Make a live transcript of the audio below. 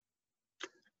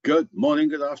Good morning,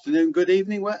 good afternoon, good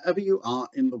evening, wherever you are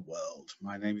in the world.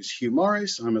 My name is Hugh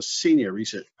Morris. I'm a senior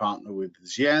research partner with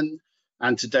Zien,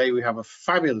 and today we have a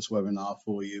fabulous webinar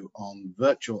for you on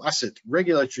virtual asset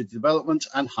regulatory development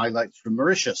and highlights from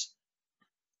Mauritius.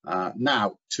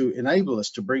 Now, to enable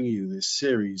us to bring you this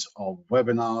series of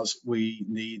webinars, we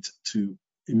need to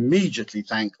immediately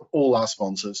thank all our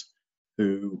sponsors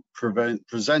who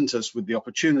present us with the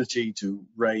opportunity to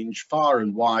range far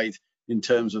and wide in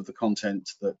terms of the content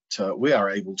that we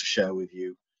are able to share with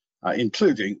you,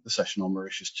 including the session on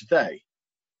Mauritius today.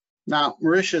 Now,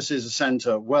 Mauritius is a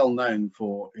centre well known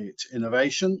for its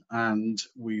innovation, and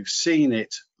we've seen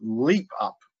it leap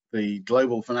up the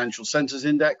Global Financial Centres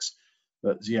Index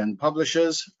that Zien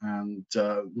publishes, and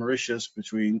Mauritius,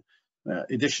 between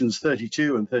editions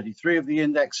 32 and 33 of the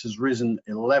index, has risen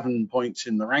 11 points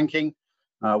in the ranking,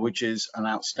 which is an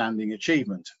outstanding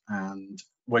achievement. And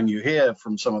when you hear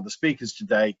from some of the speakers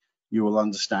today, you will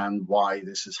understand why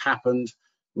this has happened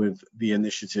with the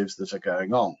initiatives that are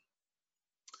going on.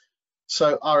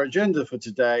 So our agenda for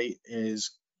today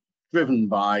is driven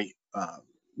by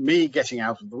me getting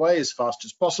out of the way as fast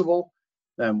as possible.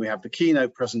 Then we have the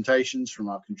keynote presentations from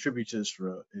our contributors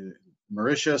for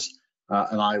Mauritius,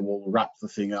 and I will wrap the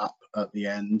thing up at the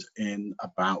end in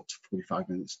about 45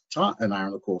 minutes time, an hour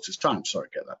and a quarter's time. Sorry,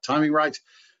 get that timing right.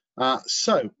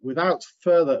 So without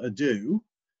further ado,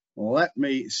 let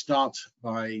me start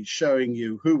by showing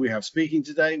you who we have speaking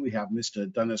today. We have Mr.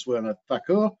 Daneswena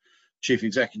Thakur, Chief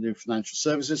Executive Financial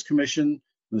Services Commission,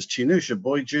 Ms. Chinusha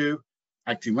Boiju,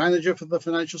 Acting Manager for the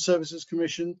Financial Services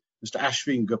Commission, Mr.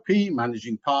 Ashvin Gopi,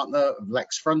 Managing Partner of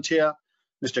Lex Frontier,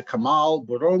 Mr. Kamal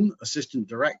Burun, Assistant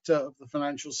Director of the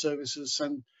Financial Services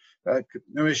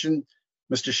Commission,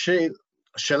 Mr.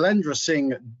 Shailendra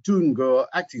Singh Dungur,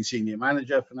 Acting Senior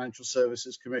Manager, Financial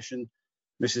Services Commission,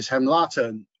 Mrs.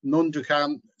 Hemlata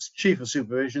Nundukan, Chief of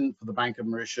Supervision for the Bank of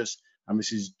Mauritius, and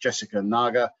Mrs. Jessica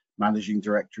Naga, Managing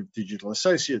Director of Digital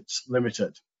Associates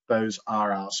Limited. Those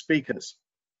are our speakers.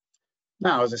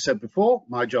 Now, as I said before,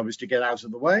 my job is to get out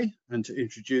of the way and to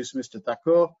introduce Mr.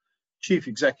 Thakur, Chief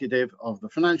Executive of the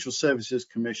Financial Services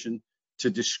Commission, to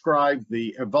describe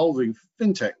the evolving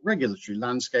fintech regulatory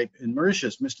landscape in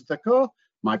Mauritius. Mr. Thakur,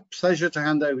 my pleasure to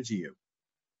hand over to you.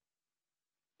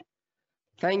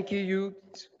 Thank you, Hugh,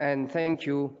 and thank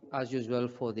you, as usual,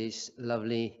 for this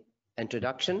lovely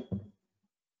introduction.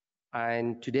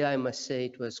 And today I must say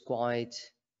it was quite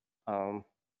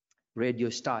radio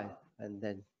style,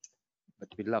 but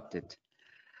we loved it.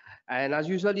 And as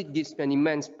usual, it gives me an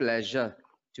immense pleasure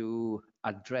to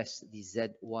address the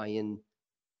ZYN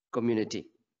community.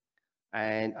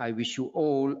 And I wish you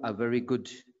all a very good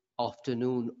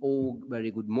afternoon or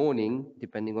very good morning,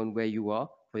 depending on where you are,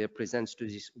 for your presence to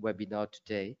this webinar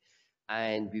today.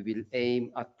 And we will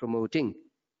aim at promoting,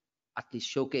 at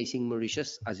least showcasing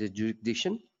Mauritius as a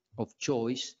jurisdiction of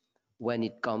choice when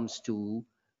it comes to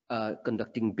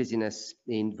conducting business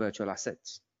in virtual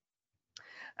assets.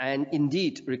 And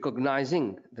indeed,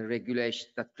 recognizing the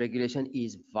regulation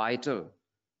is vital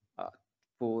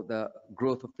for the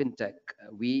growth of fintech.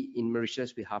 We in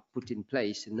Mauritius, we have put in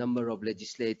place a number of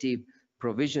legislative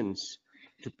provisions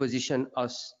to position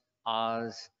us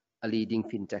as a leading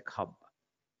fintech hub.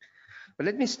 But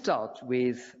let me start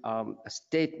with a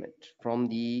statement from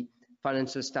the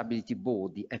Financial Stability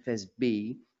Board, the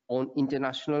FSB, on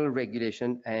international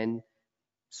regulation and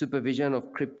supervision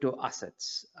of crypto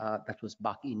assets. That was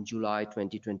back in July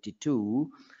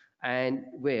 2022, and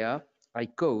where I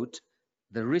quote,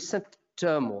 "The recent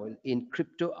turmoil in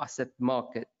crypto asset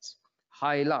markets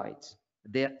highlights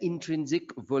their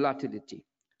intrinsic volatility,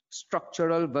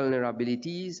 structural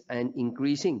vulnerabilities, and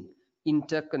increasing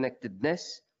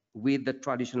interconnectedness with the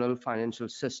traditional financial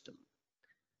system."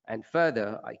 And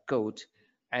further, I quote,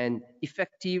 "An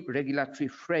effective regulatory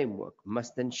framework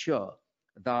must ensure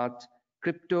that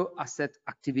crypto asset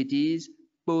activities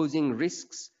posing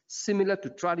risks similar to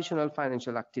traditional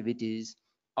financial activities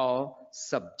are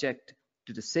subject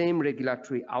to the same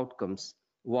regulatory outcomes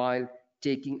while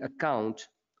taking account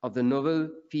of the novel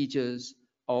features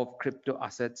of crypto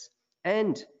assets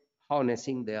and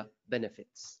harnessing their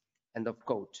benefits." End of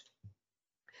quote.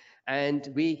 And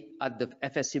we at the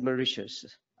FSC Mauritius,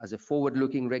 as a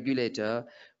forward-looking regulator,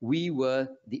 we were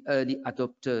the early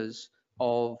adopters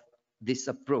of this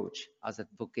approach as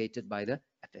advocated by the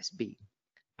FSB.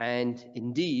 And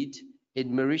indeed,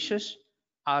 in Mauritius,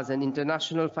 as an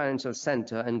international financial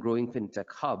center and growing fintech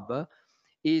hub,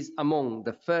 is among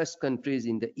the first countries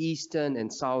in the Eastern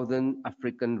and Southern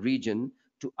African region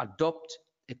to adopt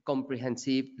a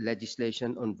comprehensive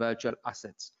legislation on virtual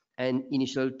assets and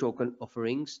initial token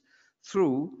offerings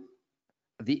through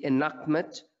the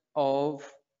enactment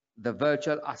of the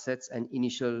Virtual Assets and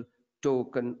Initial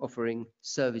Token Offering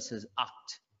Services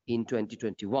Act in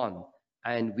 2021,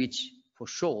 and which for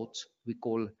short we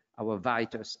call our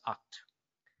VITUS Act.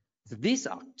 So this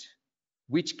act,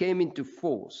 which came into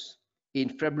force in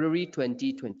February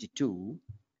 2022,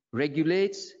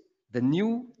 regulates the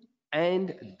new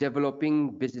and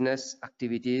developing business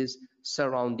activities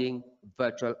surrounding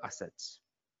virtual assets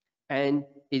and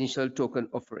initial token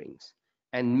offerings,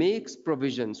 and makes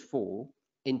provisions for,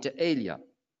 inter alia,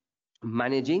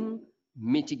 managing,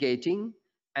 mitigating,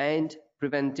 and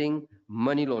preventing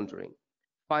money laundering,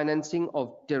 financing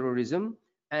of terrorism,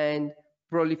 and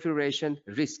proliferation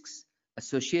risks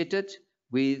associated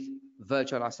with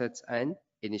virtual assets and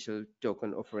initial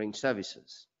token offering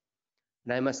services.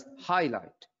 And I must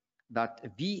highlight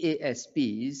that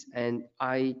VASPs and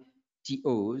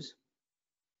ITOs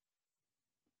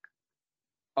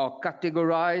are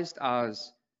categorized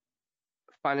as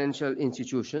financial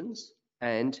institutions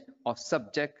and are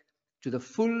subject to the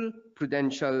full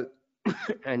prudential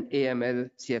and AML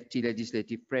CFT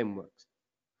legislative frameworks,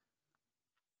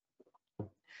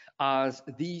 as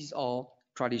these are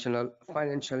traditional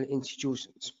financial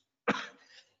institutions.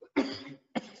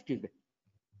 Excuse me.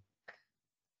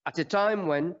 At a time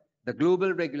when the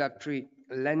global regulatory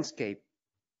landscape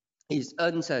is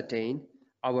uncertain,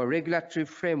 our regulatory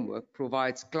framework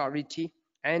provides clarity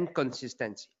and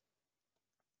consistency.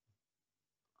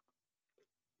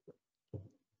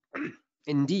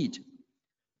 Indeed,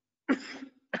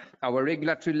 our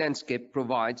regulatory landscape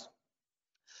provides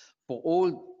for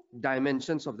all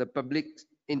dimensions of the public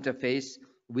interface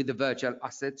with the virtual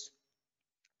assets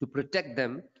to protect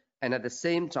them and at the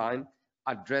same time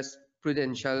address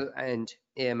prudential and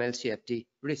AML CFT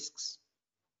risks.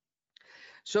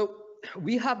 So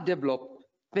we have developed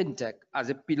FinTech as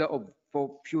a pillar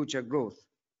for future growth.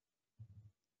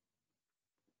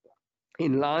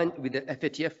 In line with the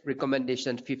FATF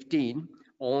recommendation 15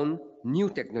 on new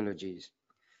technologies,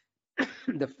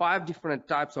 the 5 different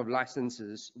types of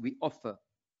licenses we offer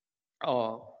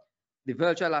are the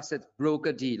virtual assets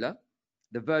broker dealer,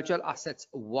 the virtual assets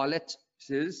wallet,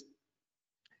 the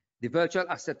virtual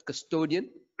asset custodian,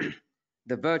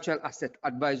 the virtual asset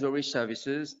advisory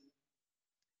services,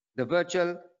 the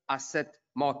virtual asset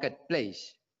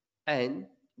marketplace, and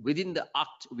within the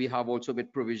Act we have also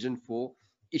made provision for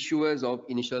issuers of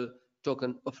initial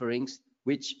token offerings,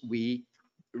 which we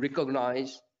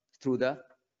recognize through the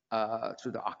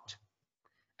Act.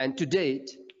 And to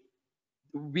date,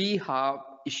 we have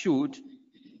issued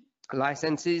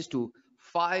licenses to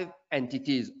 5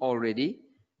 entities already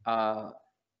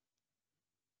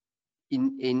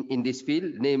in this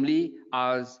field, namely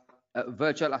as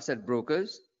virtual asset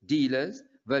brokers, dealers,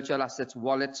 virtual assets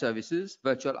wallet services,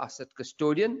 virtual asset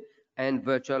custodian, and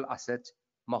virtual asset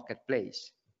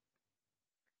marketplace.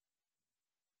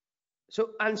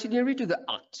 So ancillary to the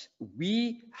Act,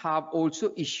 we have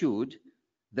also issued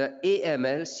the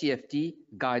AML CFT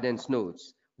guidance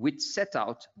notes, which set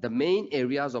out the main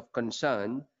areas of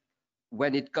concern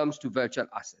when it comes to virtual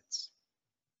assets.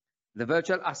 The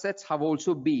virtual assets have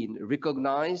also been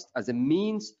recognized as a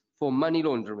means for money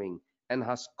laundering and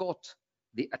has caught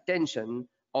the attention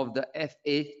of the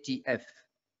FATF.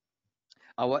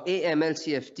 Our AML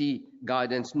CFT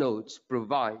guidance notes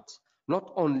provides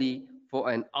not only for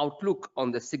an outlook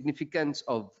on the significance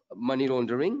of money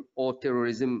laundering or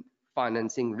terrorism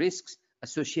financing risks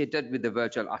associated with the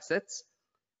virtual assets,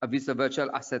 with the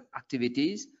virtual asset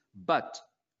activities, but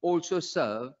also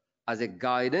serve as a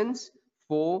guidance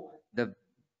for the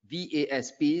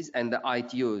VASPs and the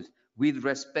ITOs with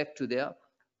respect to their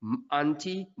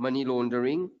anti-money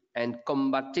laundering and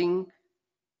combating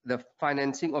the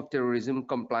financing of terrorism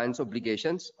compliance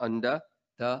obligations under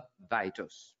the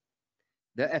VITUS.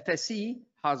 The FSC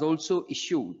has also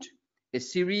issued a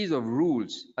series of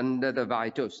rules under the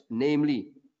VITUS, namely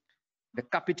the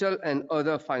capital and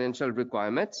other financial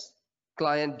requirements,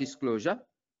 client disclosure,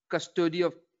 custody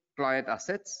of client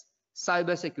assets,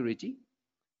 cybersecurity,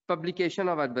 publication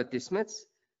of advertisements,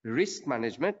 risk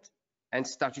management, and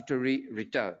statutory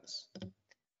returns.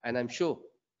 And I'm sure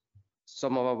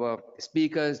some of our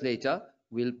speakers later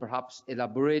will perhaps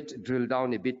elaborate, drill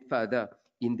down a bit further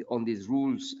on these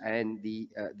rules and the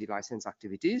license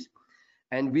activities.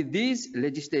 And with these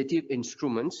legislative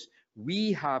instruments,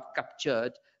 we have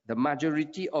captured the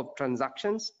majority of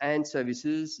transactions and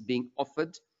services being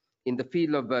offered in the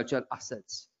field of virtual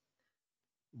assets.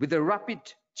 With the rapid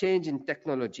change in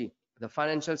technology, the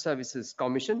Financial Services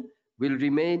Commission will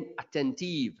remain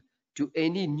attentive to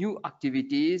any new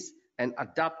activities and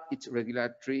adapt its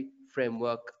regulatory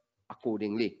framework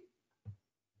accordingly.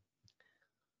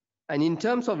 And in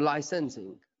terms of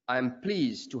licensing, I am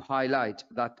pleased to highlight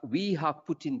that we have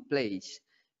put in place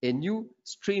a new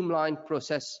streamlined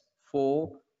process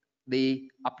for the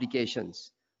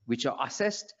applications, which are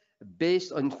assessed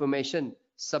based on information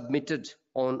submitted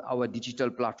on our digital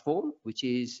platform, which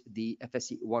is the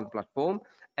FSC One platform,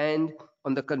 and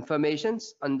on the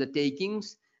confirmations,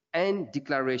 undertakings, and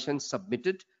declarations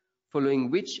submitted, following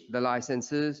which the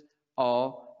licenses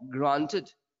are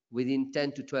granted within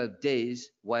 10 to 12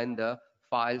 days when the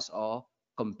files are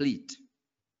complete.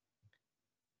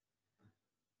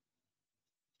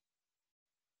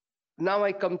 Now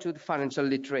I come to the financial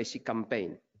literacy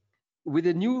campaign. With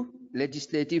a new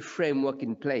legislative framework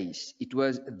in place, it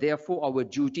was therefore our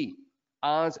duty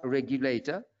as a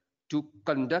regulator to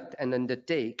conduct and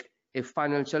undertake a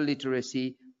financial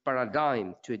literacy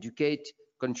paradigm to educate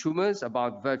consumers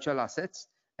about virtual assets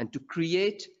and to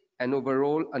create an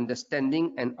overall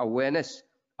understanding and awareness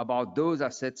about those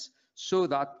assets so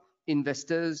that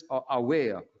investors are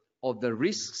aware of the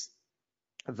risks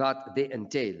that they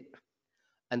entail.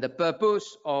 And the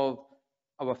purpose of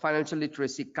our financial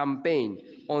literacy campaign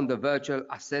on the virtual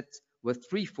assets were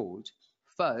threefold.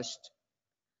 First,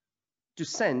 to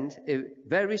send a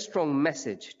very strong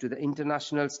message to the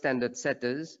international standard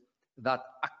setters that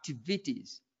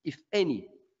activities, if any,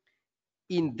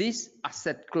 in this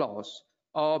asset class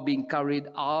are being carried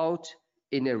out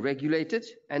in a regulated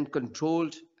and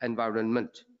controlled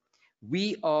environment.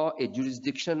 We are a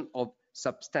jurisdiction of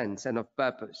substance and of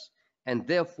purpose, and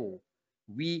therefore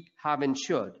we have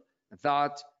ensured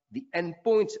that the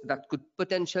endpoints that could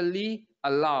potentially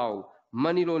allow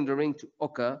money laundering to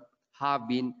occur have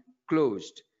been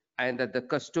closed, and that the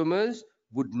customers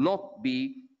would not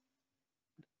be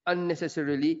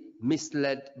unnecessarily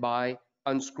misled by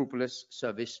unscrupulous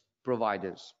service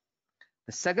providers.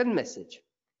 The second message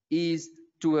is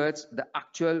towards the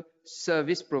actual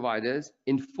service providers,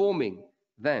 informing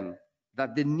them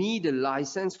that they need a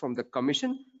license from the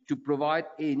Commission to provide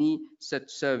any such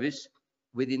service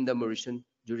within the Mauritian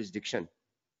jurisdiction.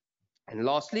 And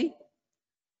lastly,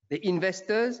 the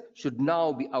investors should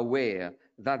now be aware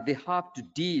that they have to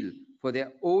deal for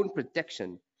their own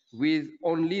protection with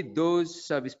only those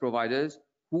service providers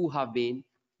who have been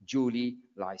duly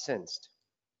licensed.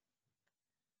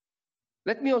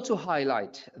 Let me also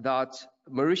highlight that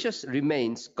Mauritius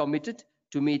remains committed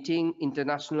to meeting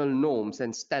international norms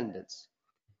and standards.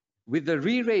 With the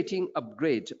re-rating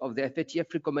upgrade of the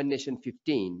FATF Recommendation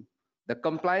 15, the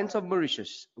compliance of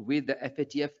Mauritius with the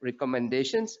FATF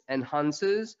recommendations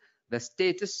enhances the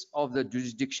status of the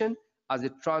jurisdiction as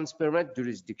a transparent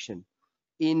jurisdiction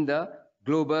in the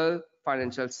global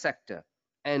financial sector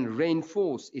and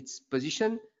reinforce its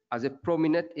position as a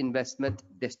prominent investment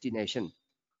destination.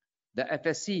 The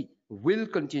FSC will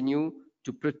continue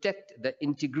to protect the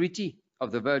integrity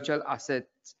of the virtual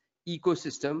assets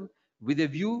ecosystem with a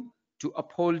view to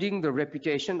upholding the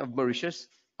reputation of Mauritius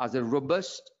as a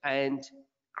robust and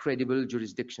credible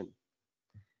jurisdiction.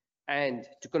 And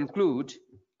to conclude,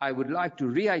 I would like to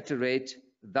reiterate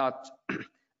that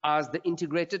as the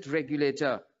integrated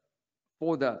regulator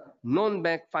for the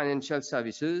non-bank financial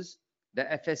services, the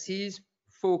FSC's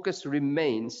focus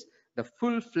remains the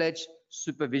full-fledged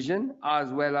supervision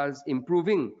as well as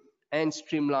improving and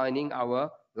streamlining our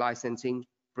licensing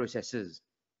processes.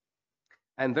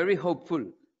 I'm very hopeful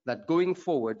that going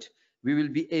forward, we will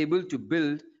be able to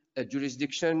build a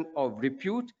jurisdiction of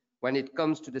repute when it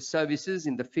comes to the services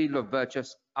in the field of virtual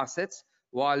assets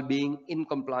while being in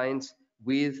compliance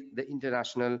with the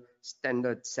international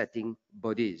standard setting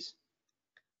bodies.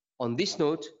 On this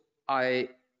note, I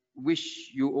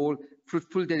wish you all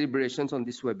fruitful deliberations on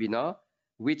this webinar,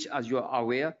 which, as you are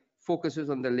aware, focuses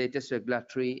on the latest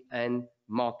regulatory and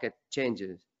market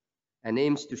changes and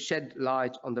aims to shed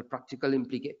light on the practical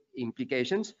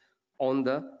implications on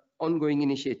the ongoing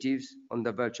initiatives on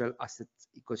the virtual assets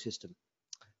ecosystem.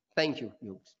 Thank you,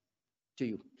 to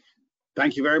you.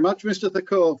 Thank you very much, Mr.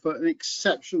 Thakur, for an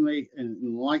exceptionally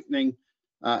enlightening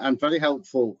and very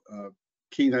helpful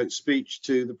keynote speech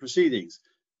to the proceedings.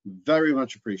 Very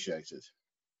much appreciated.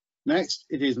 Next,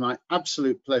 it is my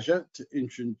absolute pleasure to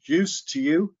introduce to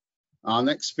you our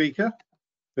next speaker,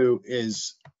 who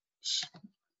is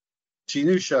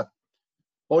Tinusha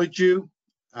Boyju,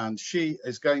 and she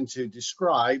is going to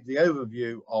describe the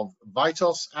overview of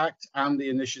VITOS Act and the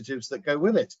initiatives that go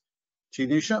with it.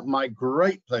 Tinusha, my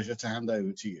great pleasure to hand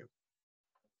over to you.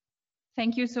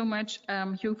 Thank you so much,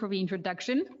 Hugh, for the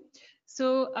introduction.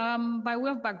 So by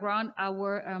way of background,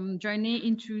 our journey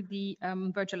into the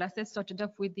virtual assets started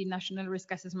off with the National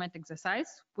Risk Assessment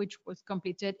Exercise, which was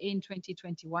completed in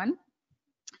 2021.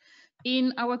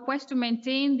 In our quest to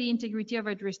maintain the integrity of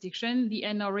our jurisdiction, the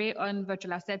NRA on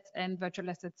virtual assets and virtual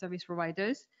asset service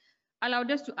providers allowed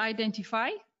us to identify,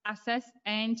 assess,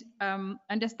 and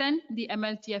understand the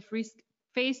MLTF risk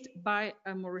faced by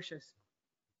Mauritius.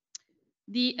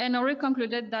 The NRA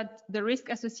concluded that the risk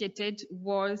associated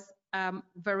was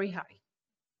very high.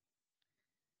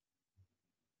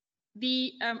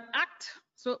 The Act,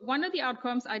 so one of the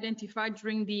outcomes identified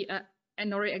during the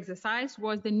NRA exercise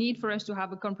was the need for us to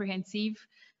have a comprehensive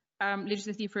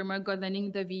legislative framework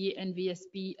governing the VA and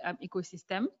VSP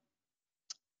ecosystem.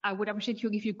 I would appreciate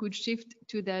you if you could shift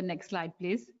to the next slide,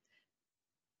 please.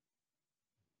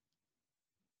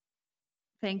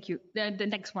 Thank you. The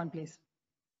next one, please.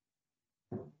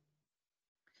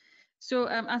 So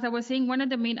as I was saying, one of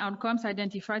the main outcomes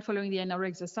identified following the NRA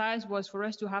exercise was for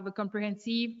us to have a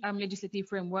comprehensive legislative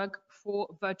framework for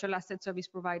virtual asset service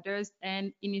providers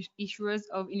and issuers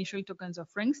of initial tokens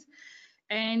offerings.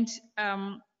 And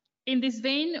in this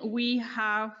vein, we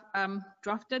have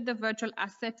drafted the Virtual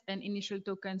Asset and Initial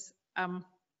Tokens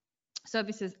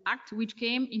Services Act, which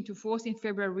came into force in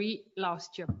February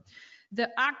last year. The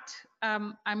Act,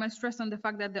 I must stress on the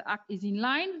fact that the Act is in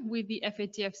line with the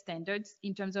FATF standards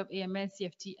in terms of AML,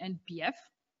 CFT, and PF.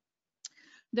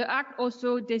 The Act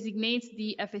also designates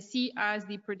the FSC as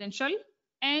the prudential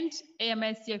and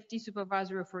AML, CFT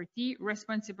supervisory authority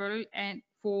responsible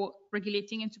for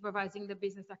regulating and supervising the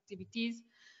business activities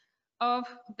of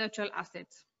virtual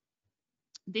assets.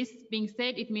 This being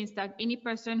said, it means that any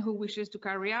person who wishes to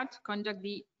conduct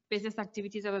the business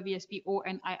activities of a VSP or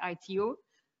an IITO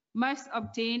must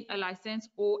obtain a license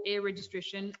or a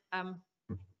registration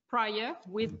prior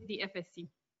with the FSC.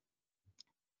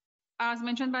 As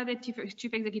mentioned by the Chief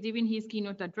Executive in his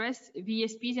keynote address,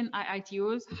 VSPs and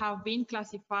IITOs have been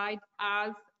classified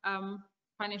as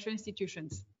financial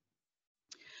institutions.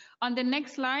 On the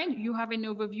next slide, you have an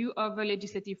overview of a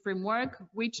legislative framework,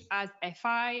 which as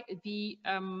FI, the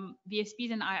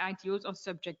VSPs and IITOs are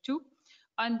subject to.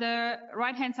 On the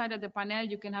right-hand side of the panel,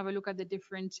 you can have a look at the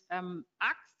different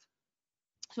acts.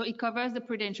 So it covers the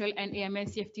prudential and AML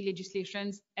CFT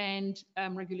legislations and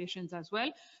regulations as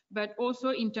well, but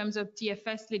also in terms of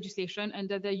TFS legislation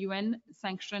under the UN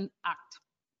Sanction Act.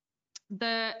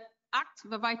 The Act,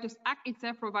 the Vitus Act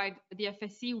itself provides the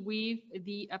FSC with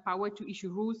the power to issue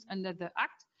rules under the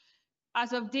Act.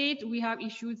 As of date, we have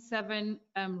issued 7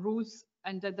 rules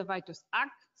under the Vitus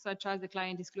Act, such as the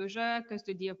client disclosure,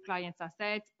 custody of clients'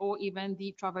 assets, or even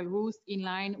the travel rules in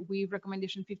line with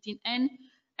Recommendation 15 and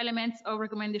elements of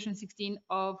Recommendation 16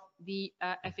 of the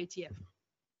FATF.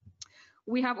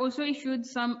 We have also issued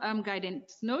some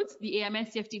guidance notes, the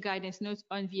AML CFT guidance notes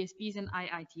on VSPs and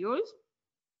IITOs.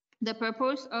 The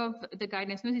purpose of the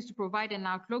guidance notes is to provide an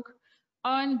outlook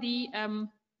on the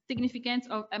significance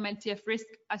of MLTF risk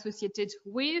associated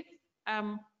with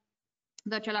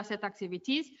virtual asset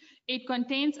activities. It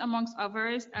contains, amongst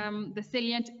others, the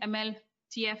salient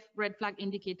MLTF red flag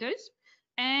indicators,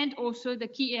 and also the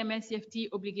key AML CFT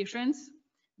obligations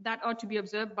that are to be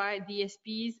observed by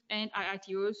DSPs and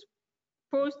IITOs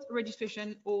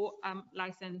post-registration or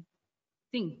licensing.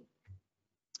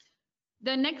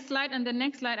 The next slide,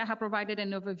 I have provided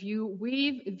an overview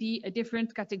with the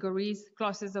different categories,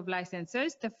 classes of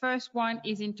licenses. The first one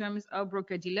is in terms of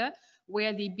broker-dealer,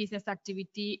 where the business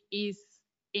activity is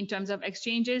in terms of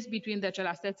exchanges between virtual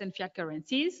assets and fiat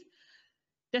currencies.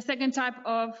 The second type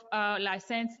of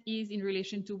license is in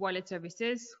relation to wallet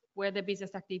services, where the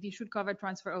business activity should cover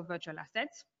transfer of virtual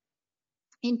assets.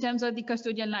 In terms of the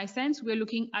custodian license, we're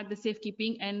looking at the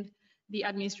safekeeping and the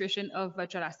administration of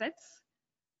virtual assets.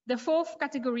 The fourth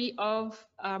category of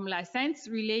license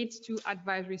relates to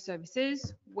advisory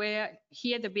services, where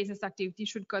here the business activity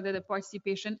should cover the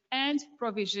participation and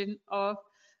provision of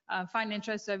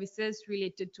financial services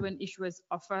related to an issuer's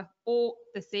offer or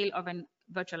the sale of a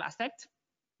virtual asset.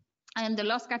 And the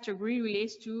last category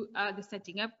relates to the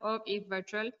setting up of a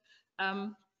virtual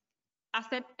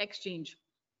asset exchange.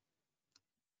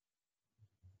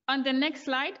 On the next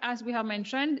slide, as we have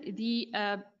mentioned, the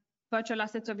virtual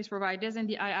asset service providers and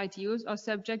the IITOs are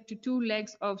subject to 2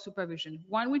 legs of supervision.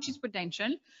 One, which is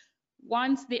prudential.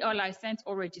 Once they are licensed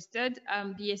or registered,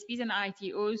 DSPs and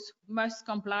IITOs must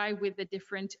comply with the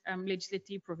different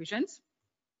legislative provisions.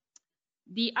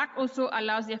 The Act also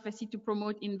allows the FSC to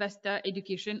promote investor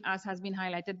education, as has been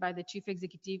highlighted by the Chief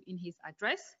Executive in his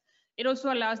address. It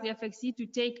also allows the FSC to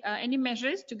take any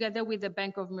measures together with the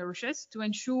Bank of Mauritius to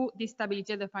ensure the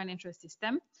stability of the financial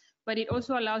system. But it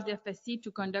also allows the FSC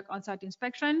to conduct on-site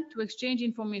inspection, to exchange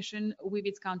information with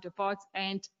its counterparts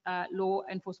and law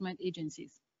enforcement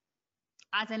agencies.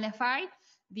 As an FI,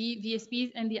 the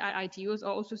VSPs and the IITOs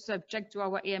are also subject to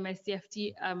our AML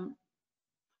CFT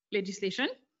legislation.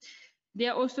 They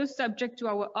are also subject to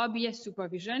our RBS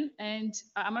supervision, and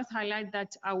I must highlight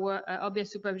that our RBS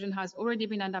supervision has already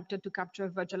been adapted to capture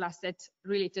virtual asset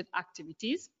related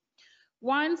activities.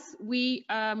 Once we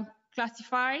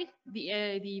classify the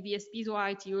VSPs or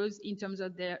ITOs in terms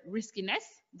of their riskiness,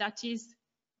 that is,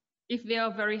 if they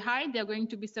are very high, they're going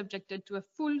to be subjected to a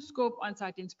full scope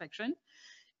on-site inspection.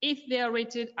 If they are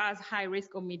rated as high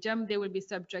risk or medium, they will be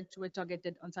subject to a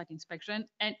targeted on-site inspection.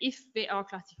 And if they are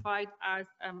classified as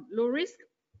low risk,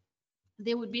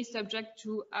 they would be subject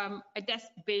to a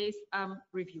desk-based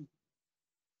review.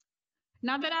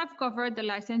 Now that I've covered the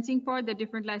licensing part, the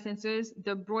different licenses,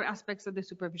 the broad aspects of the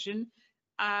supervision,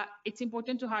 it's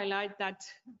important to highlight that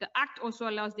the Act also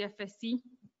allows the FSC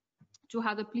to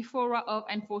have a plethora of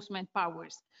enforcement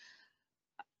powers.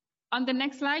 On the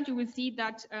next slide, you will see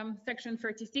that Section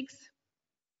 36,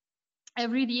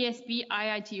 every DSP,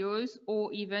 IITOs,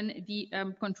 or even the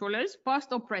controllers, past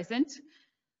or present,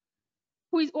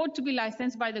 who is ought to be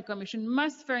licensed by the Commission,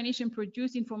 must furnish and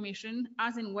produce information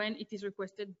as and when it is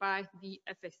requested by the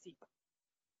FSC.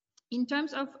 In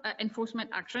terms of enforcement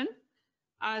action,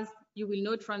 as you will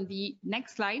note from the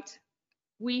next slide,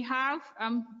 we have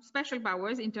special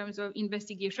powers in terms of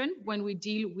investigation when we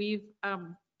deal with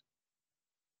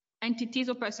entities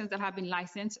or persons that have been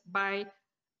licensed by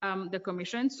the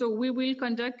Commission. So we will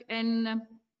conduct an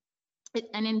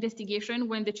investigation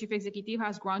when the Chief Executive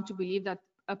has ground to believe that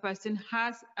a person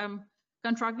has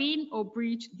contravened or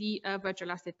breached the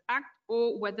Virtual Asset Act,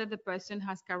 or whether the person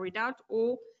has carried out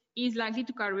or is likely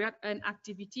to carry out an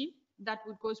activity that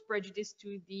would cause prejudice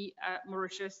to the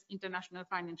Mauritius International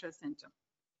Financial Center.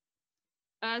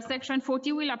 Section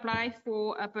 40 will apply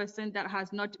for a person that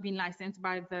has not been licensed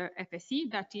by the FSC.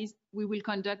 That is, we will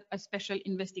conduct a special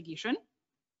investigation.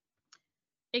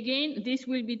 Again, this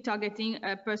will be targeting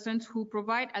persons who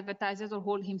provide, advertisers, or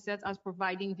hold themselves as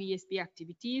providing VSP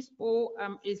activities, or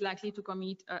is likely to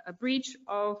commit a breach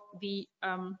of the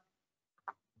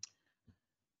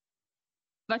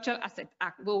Virtual Asset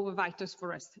Act. Will be vital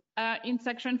for us. In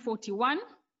Section 41,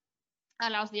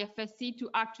 allows the FSC to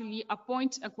actually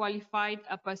appoint a qualified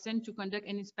person to conduct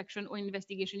an inspection or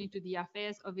investigation into the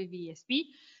affairs of a VSP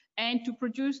and to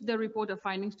produce the report of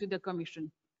findings to the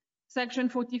Commission. Section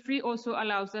 43 also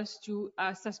allows us to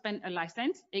suspend a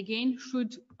license. Again,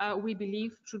 should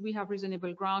we have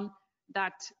reasonable ground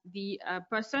that the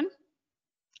person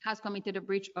has committed a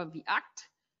breach of the Act.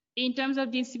 In terms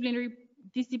of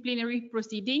disciplinary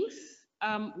proceedings,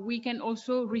 we can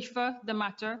also refer the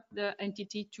matter, the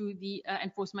entity, to the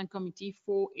Enforcement Committee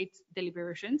for its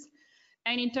deliberations.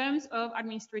 And in terms of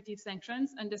administrative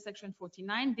sanctions under Section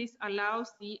 49, this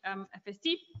allows the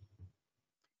FSC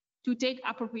to take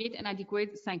appropriate and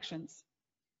adequate sanctions.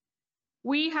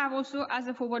 We have also, as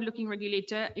a forward-looking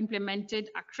regulator, implemented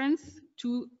actions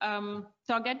to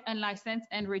target unlicensed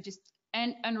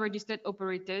and unregistered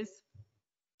operators.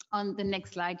 On the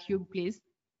next slide, Hugh, please.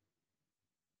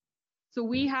 So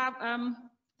we have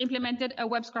implemented a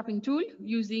web scraping tool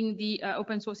using the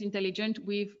open source intelligence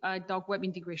with dark web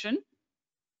integration.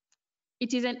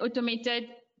 It is an automated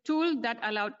tool that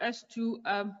allowed us to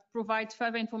provide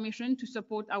further information to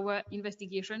support our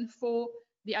investigation for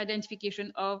the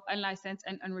identification of unlicensed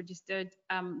and unregistered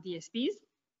DSPs.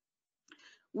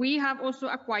 We have also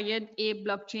acquired a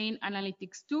blockchain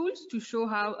analytics tools to show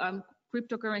how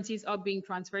cryptocurrencies are being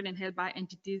transferred and held by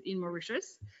entities in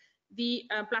Mauritius. The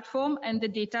platform and the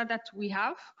data that we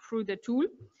have through the tool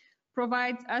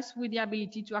provides us with the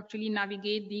ability to actually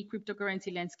navigate the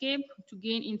cryptocurrency landscape, to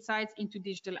gain insights into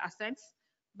digital assets,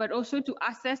 but also to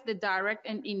assess the direct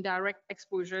and indirect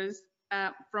exposures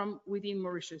from within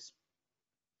Mauritius.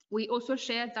 We also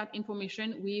share that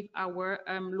information with our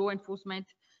law enforcement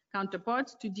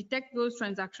counterparts to detect those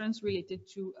transactions related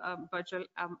to virtual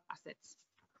assets.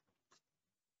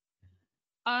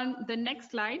 On the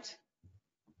next slide,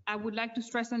 I would like to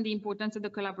stress on the importance of the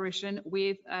collaboration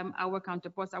with our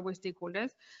counterparts, our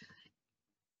stakeholders.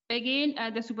 Again,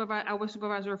 our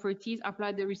supervisory authorities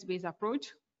apply the risk-based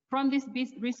approach. From this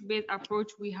risk-based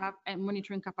approach, we have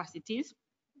monitoring capacities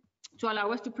to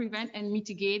allow us to prevent and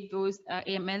mitigate those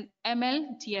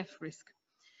MLTF risk.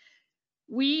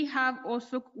 We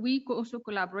also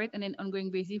collaborate on an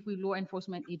ongoing basis with law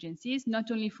enforcement agencies, not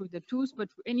only through the tools,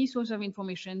 but through any source of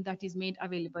information that is made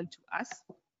available to us.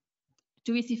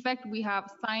 To this effect, we have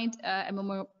signed a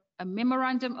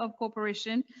memorandum of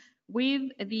cooperation with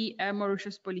the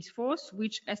Mauritius Police Force,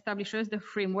 which establishes the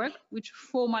framework, which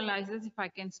formalizes, if I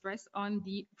can stress, on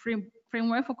the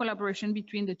framework for collaboration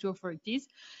between the two authorities.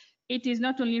 It is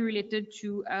not only related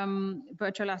to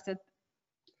virtual asset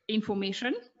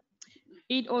information.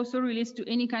 It also relates to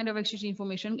any kind of exchange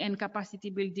information and capacity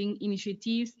building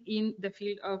initiatives in the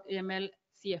field of AML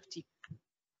CFT.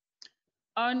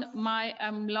 On my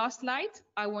last slide,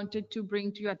 I wanted to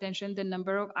bring to your attention the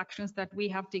number of actions that we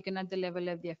have taken at the level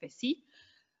of the FSC.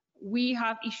 We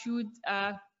have issued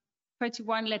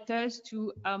 31 letters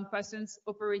to persons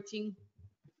operating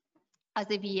as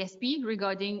a VSP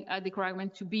regarding the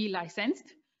requirement to be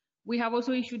licensed. We have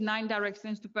also issued 9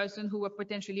 directions to persons who were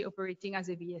potentially operating as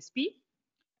a VSP.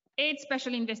 8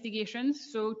 special investigations,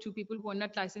 so to people who are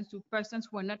not licensed, to persons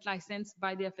who are not licensed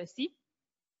by the FSC,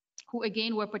 who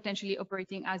again were potentially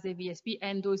operating as a VSP,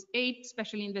 and those 8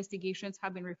 special investigations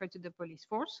have been referred to the police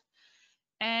force.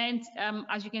 And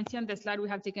as you can see on the slide, we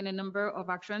have taken a number of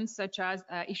actions, such as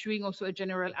issuing also a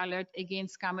general alert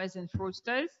against scammers and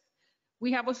fraudsters.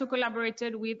 We have also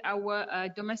collaborated with our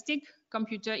domestic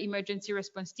computer emergency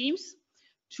response teams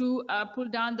to pull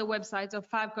down the websites of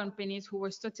 5 companies who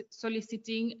were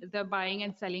soliciting the buying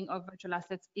and selling of virtual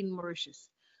assets in Mauritius.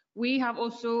 We have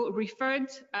also referred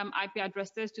IP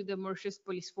addresses to the Mauritius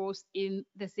police force in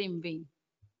the same vein.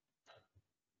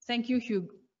 Thank you, Hugh.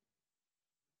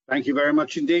 Thank you very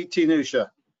much indeed, Tinusha.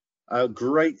 A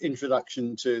great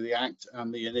introduction to the Act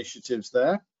and the initiatives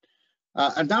there.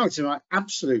 And now it's my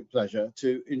absolute pleasure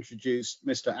to introduce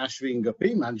Mr. Ashwin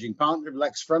Gopi, Managing Partner of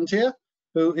Lex Frontier,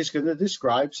 who is going to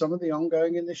describe some of the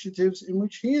ongoing initiatives in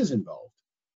which he is involved.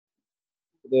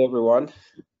 Good day, everyone.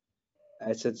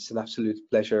 It's an absolute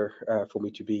pleasure for me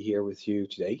to be here with you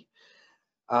today.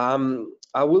 I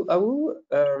will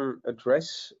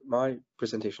address my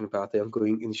presentation about the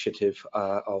ongoing initiative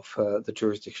of the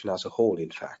jurisdiction as a whole,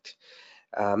 in fact.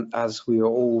 As we are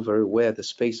all very aware, the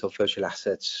space of virtual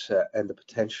assets and the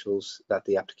potentials that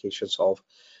the applications of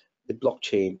the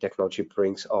blockchain technology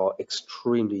brings are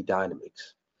extremely dynamic.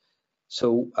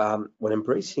 So when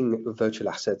embracing virtual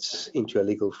assets into a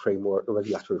legal framework, a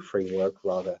regulatory framework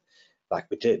rather, like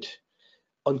we did,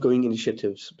 ongoing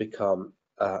initiatives become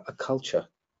a culture,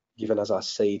 given, as I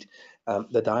said,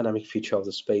 the dynamic feature of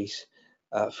the space,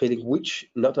 failing which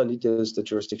not only does the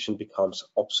jurisdiction becomes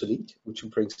obsolete, which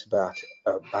brings about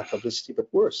bad publicity,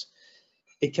 but worse,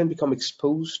 it can become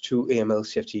exposed to AML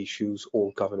CFT issues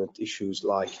or governance issues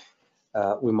like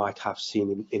we might have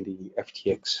seen in the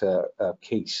FTX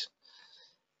case.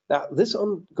 Now, this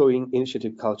ongoing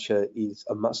initiative culture is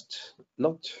a must,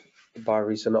 not by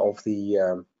reason of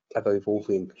the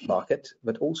ever-evolving market,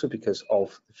 but also because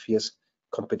of the fierce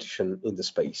competition in the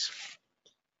space.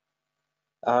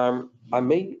 I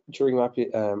may, during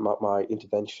my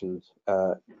intervention,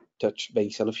 touch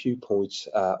base on a few points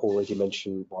already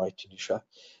mentioned by Tinusha,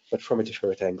 but from a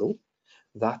different angle,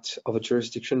 that of a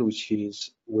jurisdiction which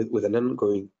is with an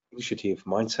ongoing initiative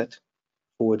mindset,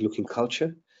 forward-looking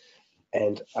culture,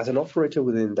 and as an operator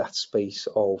within that space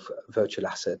of virtual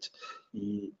asset,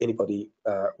 anybody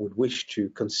would wish to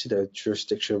consider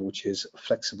jurisdiction which is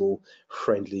flexible,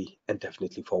 friendly, and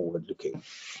definitely forward-looking.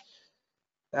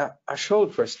 I shall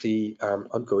address the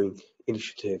ongoing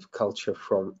initiative culture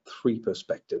from 3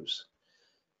 perspectives.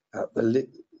 The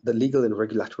legal and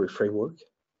regulatory framework,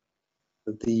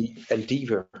 the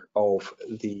endeavor of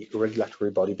the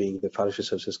regulatory body being the Financial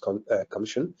Services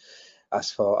Commission,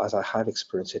 as far as I have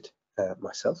experienced it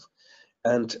myself,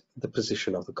 and the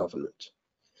position of the government.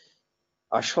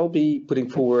 I shall be putting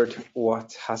forward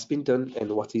what has been done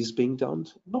and what is being done,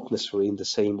 not necessarily in the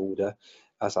same order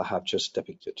as I have just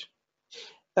depicted.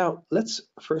 Now, let's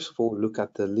first of all look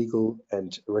at the legal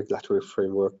and regulatory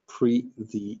framework pre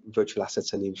the Virtual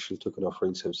Assets and Initial Token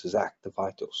Offering Services Act, the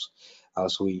VITOS,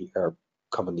 as we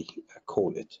commonly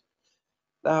call it.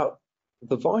 Now,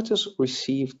 the VITOS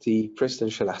received the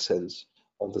presidential assent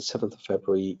on the 7th of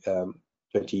February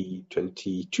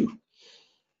 2022.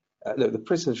 No, the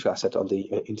presidential asset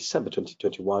in December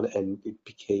 2021, and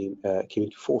it came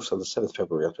into force on the 7th of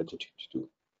February of 2022.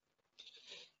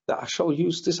 Now, I shall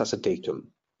use this as a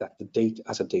datum, the date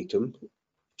as a datum,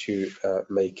 to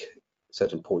make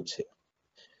certain points here.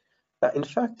 Now, in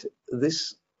fact,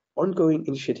 this ongoing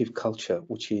initiative culture,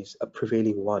 which is a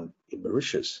prevailing one in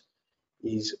Mauritius,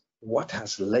 is what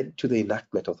has led to the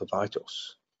enactment of the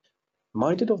VITOS.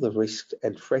 Minded of the risks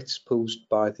and threats posed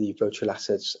by the virtual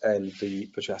assets and the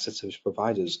virtual asset service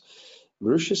providers,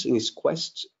 Mauritius, in its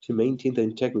quest to maintain the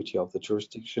integrity of the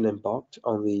jurisdiction, embarked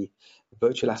on the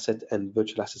virtual asset and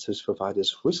virtual asset service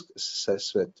providers risk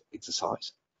assessment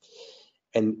exercise.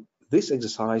 And this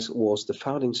exercise was the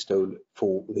founding stone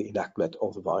for the enactment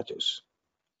of the VITOS.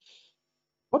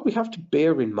 What we have to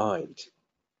bear in mind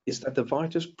is that the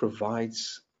VITOS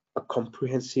provides a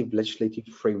comprehensive legislative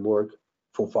framework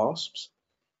for VASPs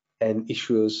and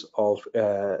issuers of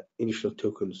initial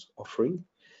tokens offering,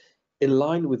 in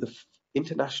line with the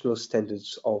international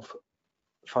standards of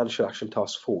Financial Action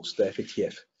Task Force, the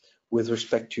FATF, with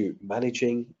respect to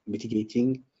managing,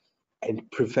 mitigating, and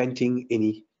preventing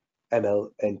any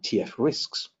ML and TF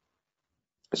risks.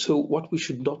 So what we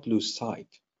should not lose sight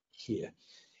here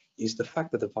is the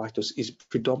fact that the Vitos is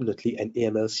predominantly an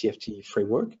AML CFT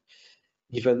framework,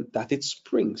 given that it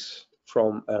springs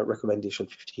from recommendation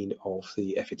 15 of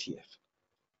the FATF.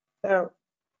 Now,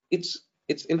 it's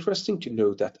interesting to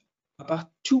note that about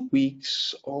 2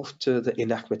 weeks after the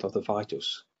enactment of the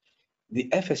Vitos, the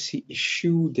FSC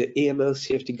issued the AML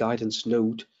CFT guidance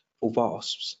note for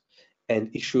VASPs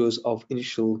and issuers of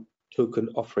initial token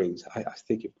offerings. I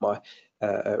think if my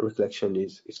recollection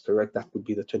is correct, that would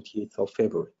be the 28th of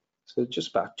February. So just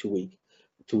about 2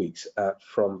 weeks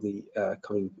from the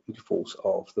coming into force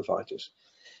of the Vitos.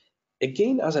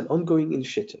 Again, as an ongoing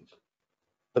initiative,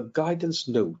 a guidance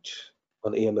note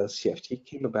on AML CFT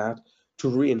came about to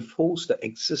reinforce the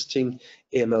existing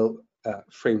AML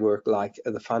framework, like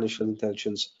the Financial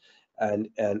Intelligence and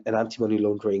Anti-Money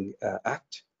Laundering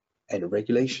Act and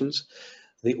regulations,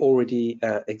 the already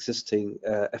existing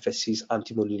FSC's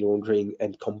Anti-Money Laundering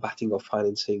and Combating of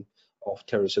Financing of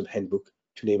Terrorism Handbook,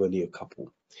 to name only a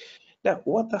couple. Now,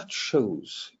 what that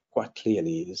shows quite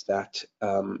clearly is that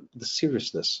the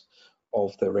seriousness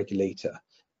of the regulator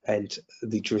and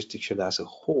the jurisdiction as a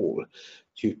whole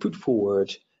to put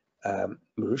forward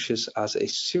Mauritius as a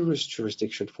serious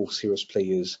jurisdiction for serious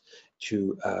players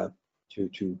to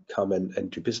come and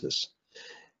do business.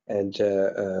 And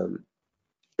the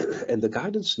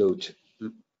guidance note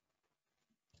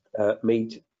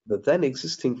made the then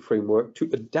existing framework to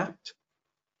adapt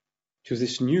to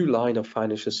this new line of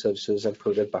financial services and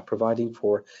product by providing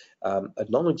for a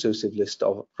non-exhaustive list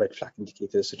of red flag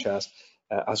indicators, such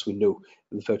as we know,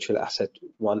 the virtual asset,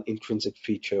 one intrinsic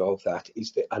feature of that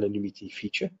is the anonymity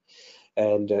feature,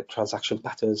 and transaction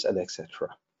patterns, and etc.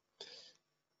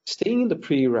 Staying in the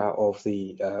pre-era of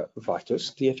the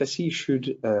Vitos, the FSC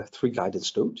issued 3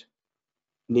 guidance notes,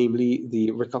 namely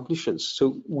the recognitions.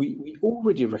 So we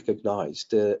already recognize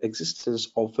the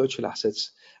existence of virtual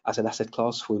assets as an asset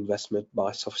class for investment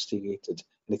by sophisticated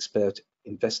and expert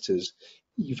investors,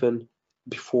 even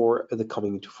before the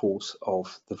coming into force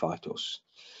of the Vitos.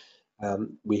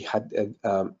 We had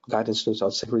guidance notes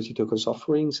on security tokens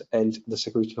offerings and the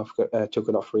security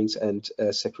token offerings and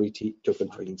security token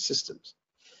trading systems.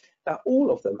 Now,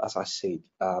 all of them, as I said,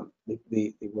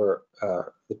 they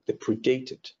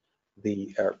predated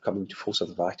the coming to force of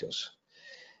the Vitos.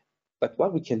 But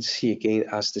what we can see again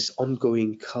as this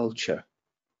ongoing culture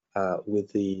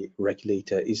with the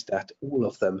regulator is that all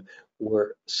of them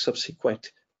were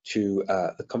subsequent to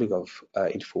the coming of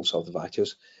into force of the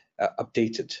Vitos,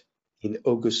 updated in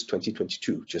August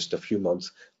 2022, just a few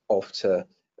months after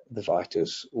the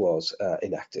Vitos was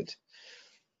enacted.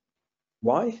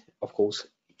 Why? Of course,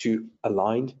 to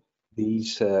align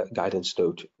these guidance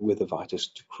notes with the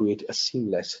Vitos to create a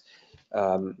seamless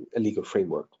legal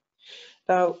framework.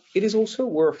 Now, it is also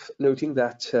worth noting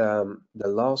that the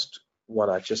last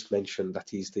one I just mentioned,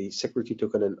 that is the security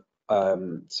token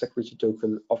and security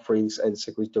token offerings and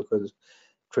security token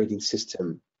trading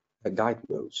system guide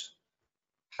notes,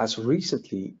 has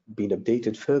recently been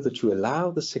updated further to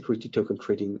allow the security token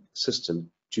trading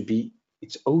system to be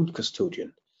its own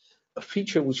custodian, a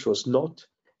feature which was not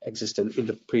existent in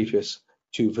the previous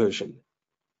 2 versions.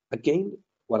 Again,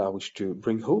 what I wish to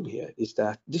bring home here is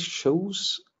that this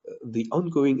shows the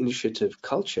ongoing initiative,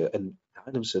 culture, and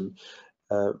dynamism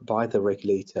by the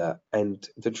regulator and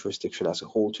the jurisdiction as a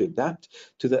whole to adapt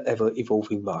to the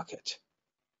ever-evolving market.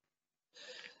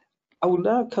 I will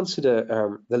now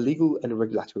consider the legal and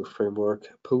regulatory framework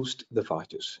post the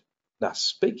Vitos. Now,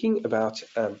 speaking about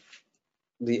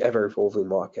the ever-evolving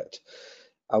market,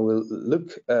 I will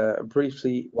look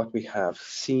briefly what we have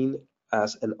seen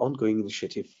as an ongoing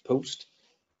initiative post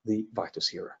the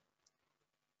Vitos era.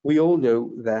 We all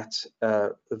know that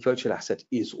a virtual asset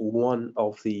is one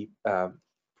of the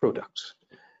products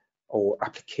or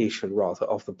application rather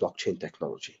of the blockchain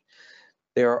technology.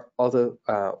 There are other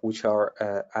which are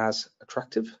as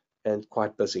attractive and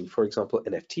quite buzzing, for example,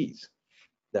 NFTs.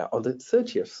 Now, on the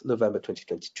 30th November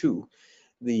 2022,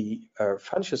 the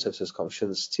Financial Services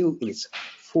Commission, still in its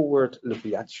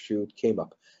forward-looking attitude, came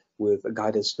up with a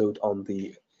guidance note on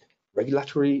the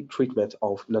regulatory treatment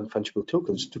of non-fungible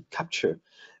tokens to capture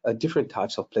different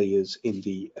types of players in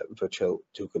the virtual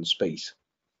token space.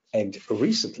 And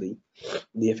recently,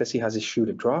 the FSC has issued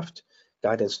a draft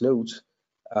guidance note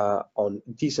on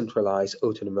decentralized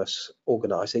autonomous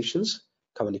organizations,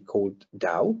 commonly called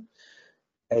DAO,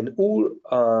 and all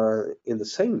in the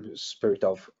same spirit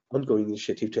of ongoing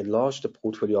initiative to enlarge the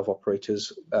portfolio of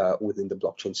operators within the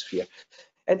blockchain sphere.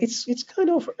 And it's kind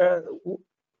of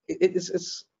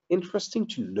it's interesting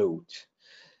to note.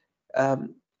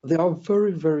 There are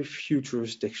very, very few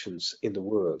jurisdictions in the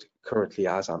world currently,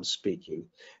 as I'm speaking,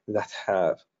 that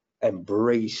have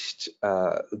embraced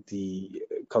the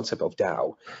concept of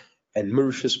DAO, and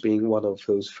Mauritius being one of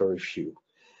those very few.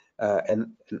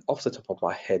 And off the top of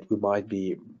my head, we might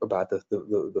be about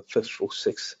the fifth or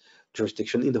sixth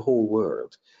jurisdiction in the whole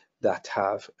world that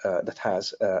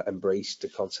has embraced the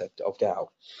concept of DAO.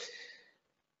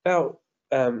 Now,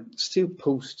 still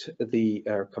post the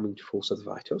coming to force of the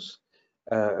VITOS,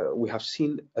 we have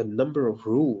seen a number of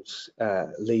rules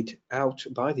laid out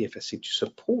by the FSC to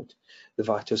support the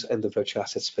VITOS and the virtual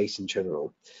asset space in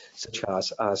general, such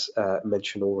as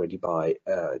mentioned already by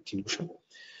Tinusha,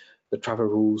 the travel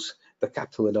rules, the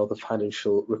capital and other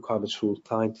financial requirements rules,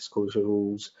 client disclosure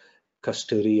rules,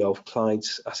 custody of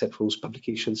clients' asset rules,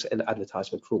 publications and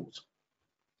advertisement rules,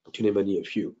 to name only a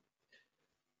few.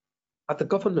 At the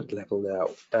government level now,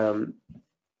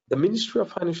 the Ministry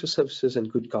of Financial Services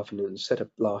and Good Governance set up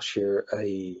last year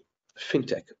a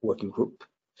fintech working group.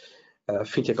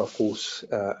 Fintech, of course,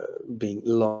 being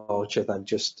larger than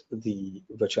just the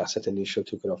Virtual Asset and Initial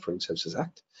Token Offering Services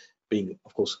Act, being,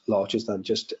 of course, larger than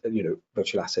just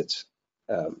virtual assets,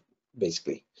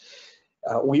 basically.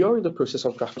 We are in the process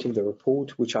of drafting the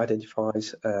report, which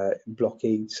identifies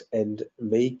blockades and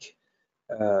make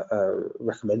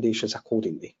recommendations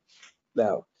accordingly.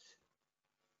 Now,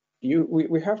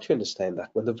 we have to understand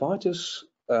that when the VITOS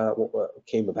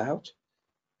came about,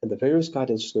 and the various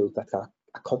guidance notes that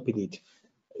accompanied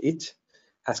it,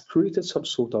 has created some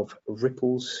sort of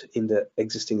ripples in the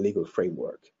existing legal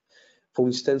framework. For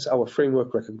instance, our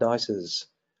framework recognizes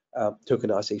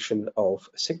tokenization of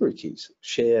securities,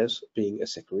 shares being a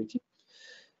security.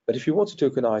 But if you want to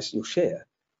tokenize your share,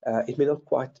 it may not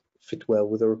quite fit well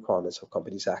with the requirements of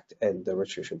Companies Act and the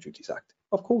Registration Duties Act.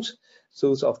 Of course,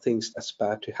 those are things that's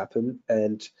bound to happen,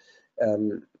 and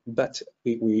but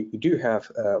we do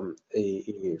have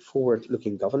a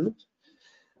forward-looking government,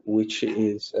 which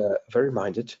is very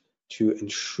minded to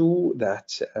ensure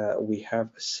that we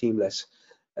have a seamless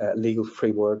legal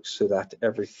framework so that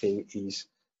everything is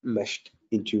meshed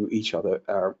into each other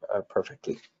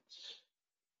perfectly.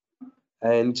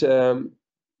 And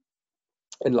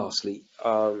lastly,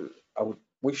 I would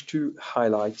wish to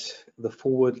highlight the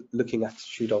forward-looking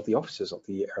attitude of the officers of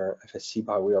the FSC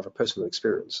by way of a personal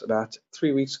experience. About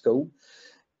 3 weeks ago,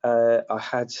 I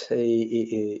had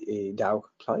a DAO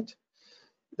complaint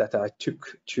that I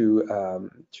took to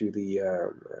the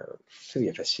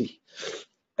FSC,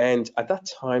 and at that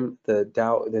time, the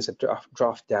DAO, there's a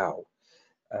draft DAO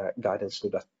guidance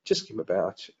that just came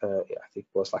about. I think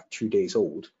it was like 2 days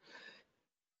old.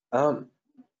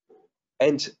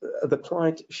 And the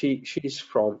client, she's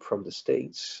from the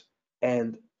States,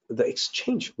 and the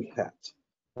exchange we had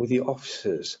with the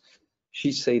officers,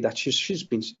 she said that she's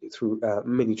been through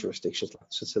many jurisdictions like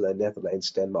Switzerland, Netherlands,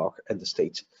 Denmark, and the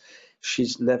States.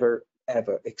 She's never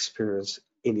ever experienced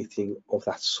anything of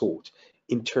that sort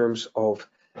in terms of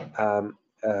the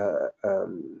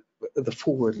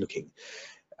forward-looking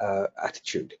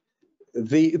attitude.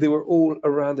 They were all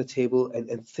around the table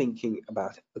and thinking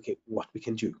about, okay, what we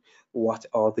can do, what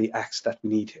are the acts that we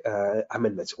need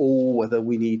amendments, or whether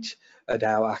we need a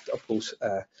DAO Act. Of course,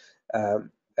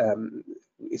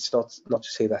 it's not to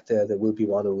say that there will be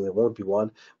one or there won't be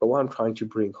one, but what I'm trying to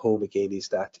bring home again is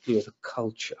that the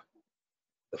culture,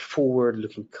 the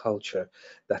forward-looking culture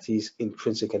that is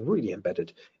intrinsic and really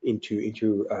embedded into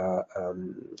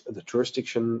the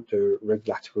jurisdiction, the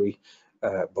regulatory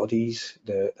bodies,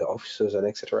 the officers, and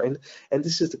etc. And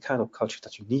this is the kind of culture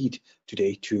that you need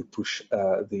today to push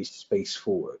the space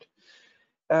forward.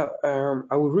 Now,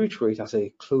 I will reiterate as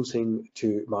a closing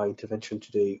to my intervention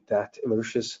today that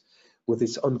Mauritius, with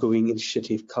its ongoing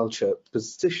initiative culture,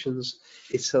 positions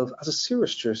itself as a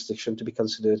serious jurisdiction to be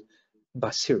considered by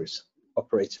serious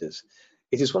operators.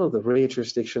 It is one of the rare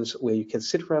jurisdictions where you can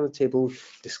sit around the table,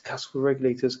 discuss with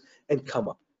regulators, and come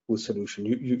up with a solution.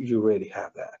 You really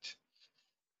have that.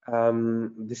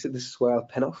 This is where I'll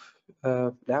pen off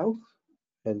now,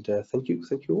 and thank you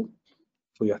all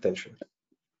for your attention.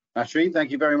 Ashwin,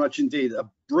 thank you very much indeed. A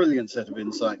brilliant set of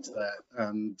insights there,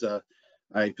 and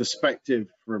a perspective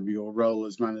from your role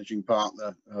as managing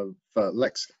partner of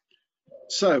Lexi.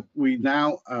 So we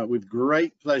now, with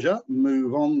great pleasure,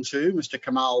 move on to Mr.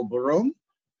 Kamal Burung,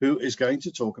 who is going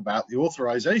to talk about the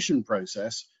authorization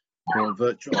process for a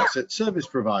virtual asset service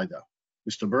provider.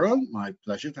 Mr. Burung, my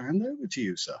pleasure to hand over to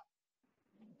you, sir.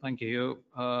 Thank you.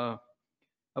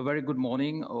 A very good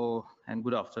morning and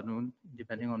good afternoon,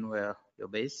 depending on where you're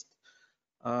based.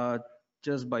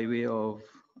 Just by way of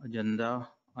agenda,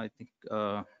 I think,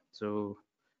 so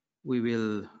we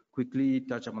will quickly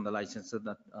touch upon the licenses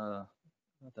that are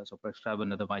prescribed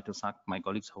under the VITOS Act. My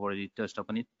colleagues have already touched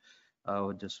upon it.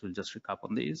 We'll just recap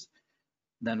on these.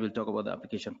 Then we'll talk about the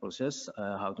application process,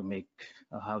 how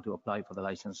to apply for the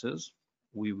licenses.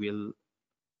 We will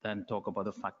then talk about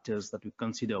the factors that we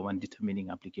consider when determining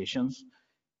applications.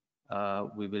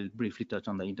 We will briefly touch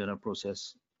on the internal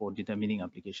process for determining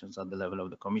applications at the level of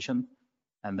the Commission,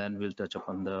 and then we'll touch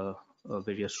upon the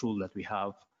various rules that we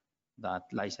have that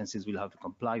licenses will have to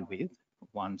comply with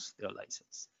once they are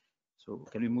licensed. So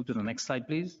can we move to the next slide,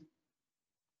 please?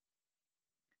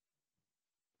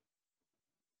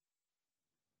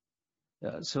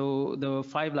 So the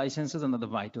 5 licenses under the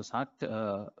VITOS Act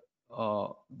are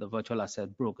the virtual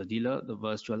asset broker dealer, the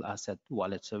virtual asset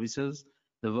wallet services,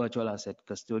 the virtual asset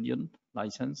custodian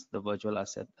license, the virtual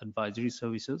asset advisory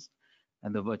services,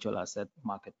 and the virtual asset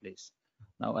marketplace.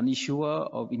 Now, an issuer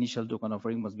of initial token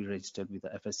offering must be registered with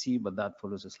the FSC, but that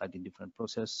follows a slightly different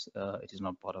process. It is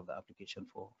not part of the application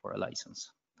for a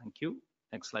license. Thank you.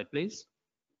 Next slide, please.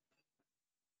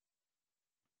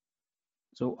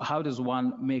 So how does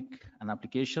one make an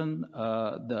application?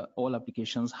 All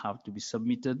applications have to be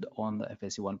submitted on the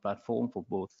FSC1 platform for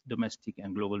both domestic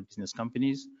and global business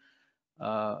companies.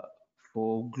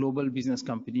 For global business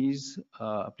companies,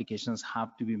 applications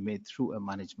have to be made through a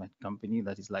management company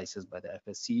that is licensed by the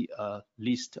FSC. A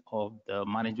list of the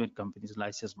management companies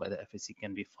licensed by the FSC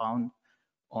can be found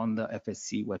on the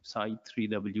FSC website,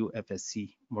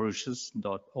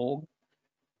 www.fscmauritius.org.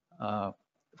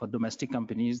 For domestic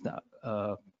companies,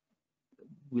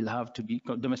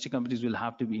 domestic companies will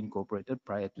have to be incorporated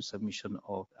prior to submission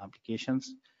of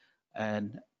applications,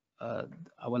 and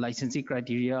our licensing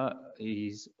criteria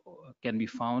can be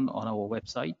found on our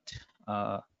website,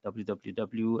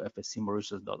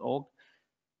 www.fscmauritius.org,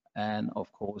 and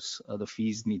of course the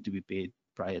fees need to be paid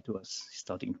prior to us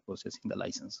starting processing the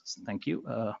licenses. Thank you.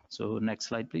 So next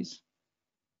slide, please.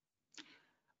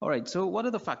 All right, so what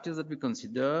are the factors that we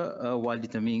consider while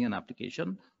determining an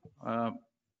application?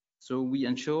 So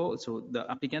the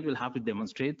applicant will have to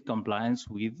demonstrate compliance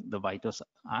with the VITOS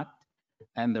Act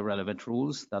and the relevant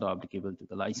rules that are applicable to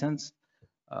the license.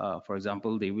 For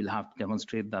example, they will have to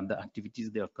demonstrate that the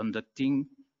activities they are conducting,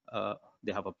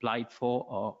 they have applied for,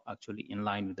 are actually in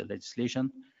line with the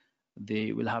legislation.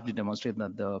 They will have to demonstrate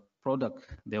that the product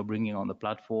they're bringing on the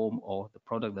platform or the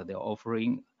product that they're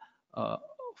offering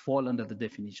fall under the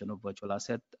definition of virtual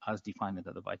asset as defined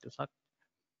under the VITOS Act.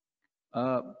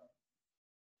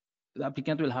 The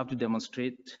applicant will have to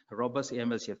demonstrate robust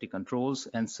AML safety controls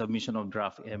and submission of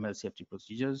draft AML safety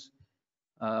procedures.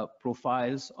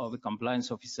 Profiles of a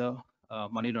compliance officer,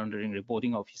 money laundering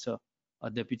reporting officer, a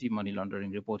deputy money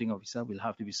laundering reporting officer will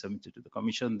have to be submitted to the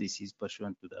Commission. This is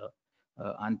pursuant to the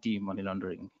anti-money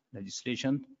laundering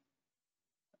legislation.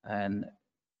 And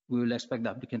we will expect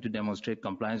the applicant to demonstrate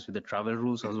compliance with the travel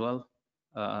rules as well.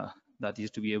 That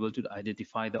is to be able to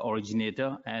identify the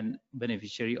originator and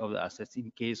beneficiary of the assets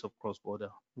in case of cross-border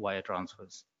wire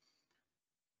transfers.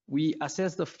 We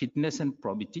assess the fitness and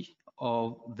probity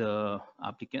of the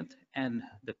applicant and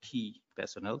the key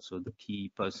personnel, so the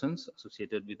key persons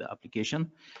associated with the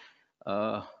application.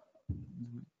 So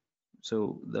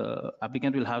the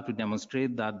applicant will have to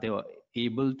demonstrate that they are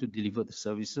able to deliver the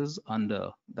services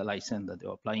under the license that they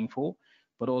are applying for,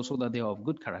 but also that they are of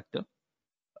good character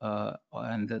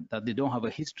and that they don't have a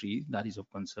history that is of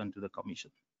concern to the Commission.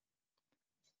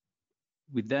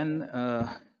 We then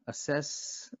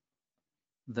assess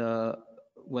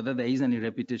whether there is any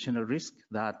reputational risk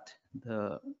that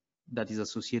is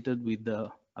associated with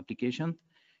the application,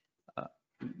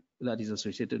 that is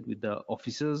associated with the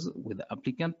officers, with the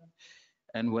applicant,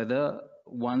 and whether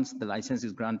once the license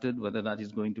is granted, whether that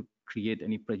is going to create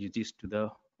any prejudice to the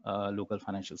local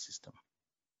financial system.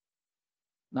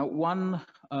 Now, one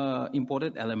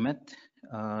important element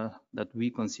that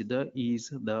we consider is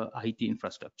the IT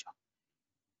infrastructure.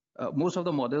 Most of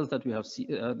the models that we have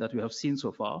seen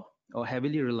so far are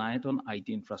heavily reliant on IT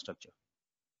infrastructure.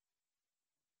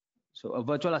 So a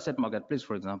virtual asset marketplace,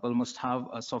 for example, must have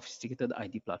a sophisticated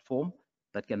IT platform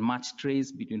that can match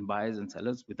trades between buyers and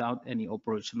sellers without any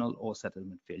operational or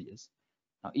settlement failures.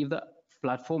 Now, if the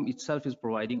platform itself is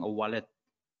providing a wallet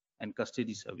and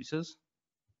custody services,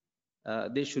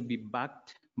 they should be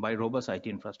backed by robust IT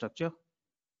infrastructure.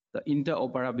 The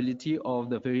interoperability of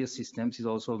the various systems is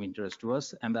also of interest to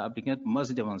us, and the applicant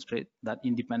must demonstrate that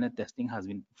independent testing has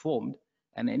been performed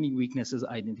and any weaknesses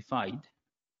identified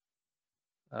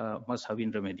must have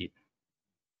been remedied.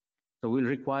 So we'll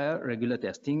require regular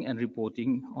testing and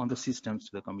reporting on the systems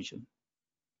to the Commission.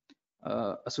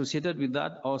 Associated with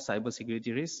that are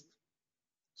cybersecurity risks.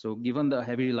 So given the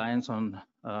heavy reliance on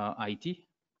IT,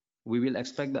 we will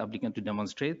expect the applicant to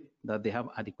demonstrate that they have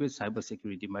adequate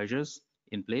cybersecurity measures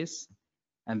in place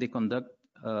and they conduct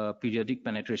periodic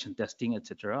penetration testing,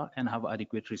 etc., and have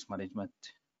adequate risk management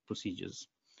procedures.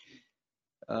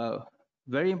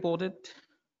 Very important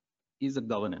is the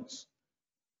governance.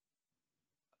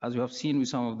 As we have seen with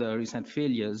some of the recent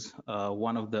failures,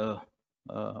 one of the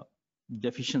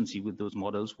deficiency with those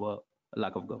models were a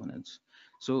lack of governance.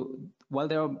 So while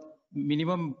there are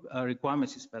minimum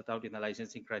requirements spelled out in the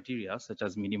licensing criteria, such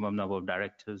as minimum number of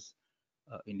directors,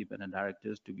 independent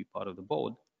directors to be part of the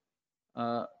board,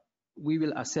 we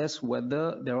will assess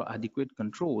whether there are adequate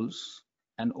controls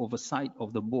and oversight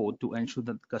of the board to ensure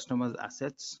that customers'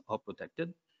 assets are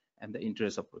protected and the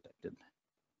interests are protected.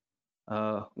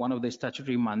 One of the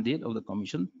statutory mandate of the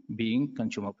Commission being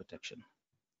consumer protection.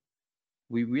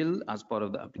 We will, as part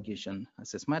of the application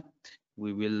assessment,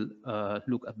 we will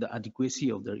look at the adequacy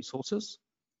of the resources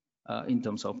in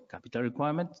terms of capital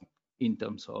requirement, in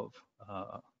terms of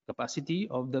capacity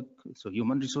of the, so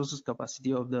human resources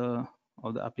capacity of the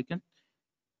applicant,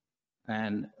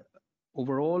 and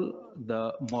overall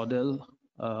the model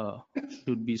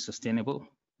should be sustainable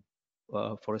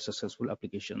for a successful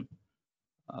application,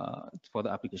 for the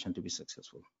application to be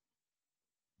successful.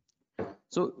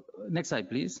 So next slide,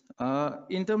 please.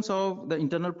 In terms of the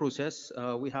internal process,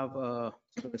 we have a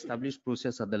established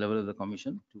process at the level of the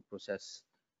Commission to process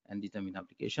and determine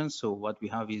applications. So what we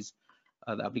have is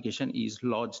the application is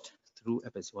lodged through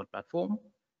FSC1 platform.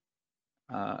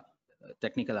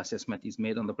 Technical assessment is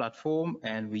made on the platform,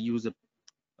 and we use the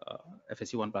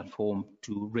FSC1 platform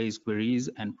to raise queries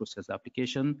and process the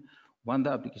application. When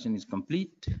the application is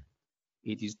complete,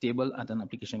 it is tabled at an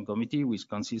application committee, which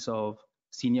consists of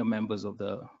senior members of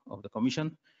the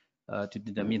Commission to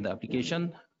determine the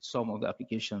application. Some of the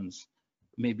applications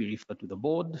may be referred to the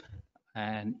board,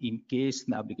 and in case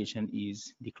the application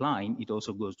is declined, it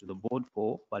also goes to the board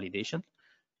for validation.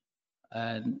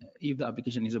 And if the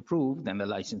application is approved, then the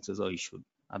licenses are issued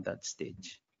at that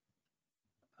stage.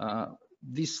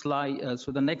 This slide,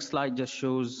 so the next slide just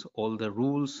shows all the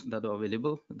rules that are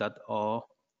available that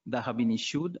have been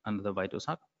issued under the VITOS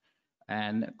Act,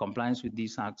 and compliance with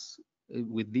these acts,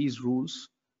 with these rules,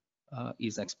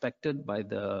 is expected by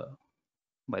the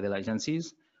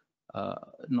licensees.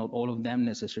 Not all of them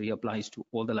necessarily applies to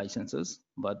all the licenses,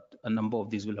 but a number of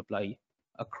these will apply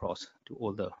across to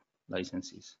all the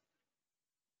licensees.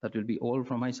 That will be all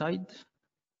from my side.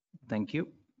 Thank you.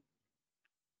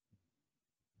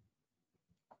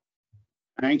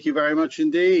 Thank you very much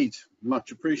indeed.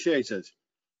 Much appreciated.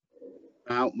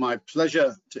 Now, my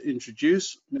pleasure to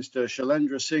introduce Mr.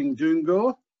 Shailendra Singh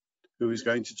Dungur, who is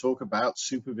going to talk about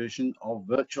supervision of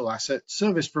virtual asset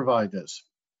service providers.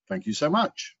 Thank you so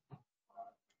much.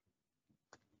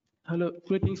 Hello,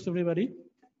 greetings to everybody.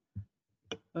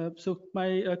 So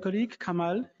my colleague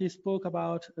Kamal, he spoke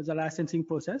about the licensing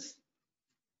process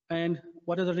and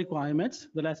what are the requirements,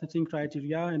 the licensing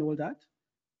criteria and all that.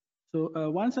 So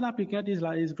once an applicant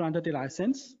is granted a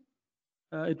license,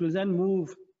 it will then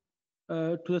move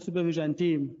to the supervision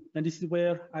team, and this is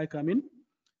where I come in.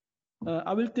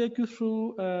 I will take you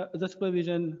through the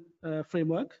supervision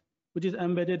framework, which is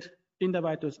embedded in the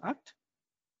VITOS Act.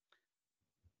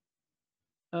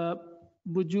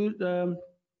 Would you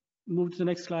move to the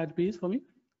next slide, please, for me,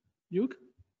 Duke?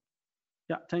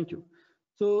 Yeah, thank you.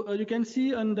 So you can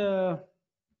see on the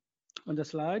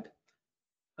slide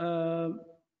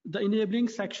the enabling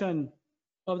section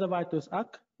of the VITOS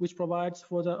Act, which provides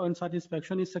for the on-site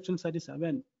inspection, is section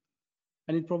 37.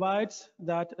 And it provides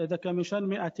that the Commission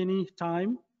may at any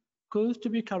time cause to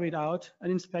be carried out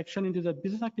an inspection into the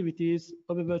business activities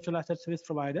of a virtual asset service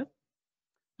provider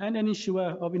and an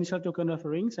issuer of initial token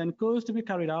offerings, and cause to be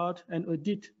carried out an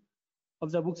audit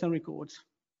of the books and records.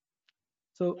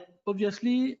 So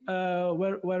obviously,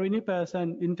 where any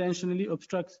person intentionally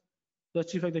obstructs the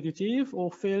chief executive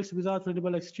or fails without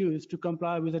reasonable excuse to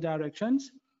comply with the directions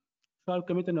shall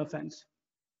commit an offense.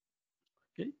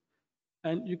 Okay,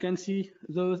 and you can see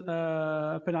those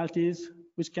penalties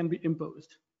which can be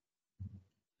imposed.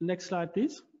 Next slide,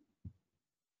 please.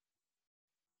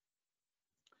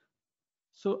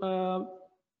 So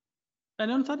an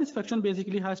on-site inspection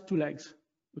basically has two legs.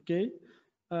 Okay,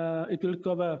 it will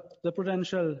cover the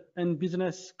prudential and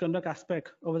business conduct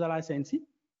aspect of the licensee,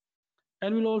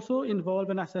 and will also involve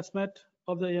an assessment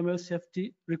of the AML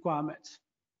safety requirements.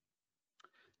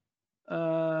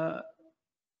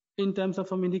 In terms of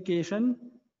communication,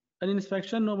 an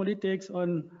inspection normally takes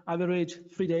on average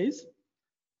 3 days,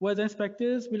 where the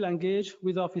inspectors will engage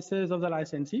with the officers of the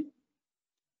licensee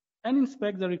and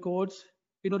inspect the records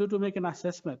in order to make an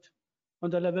assessment on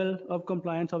the level of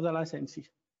compliance of the licensee.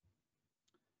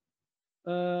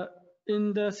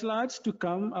 In the slides to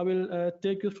come, I will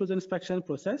take you through the inspection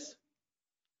process.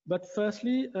 But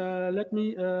firstly, let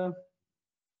me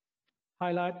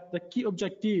highlight the key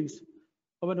objectives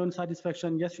of an on-site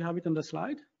inspection. Yes, you have it on the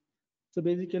slide. So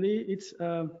basically, it's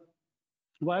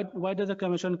why does the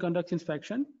Commission conduct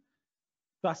inspection?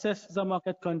 To assess the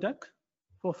market conduct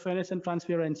for fairness and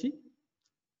transparency.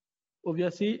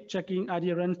 Obviously, checking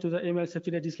adherence to the AML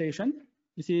safety legislation.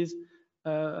 This is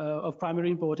of primary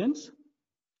importance,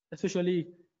 especially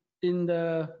in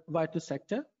the vital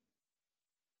sector.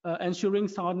 Ensuring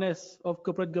soundness of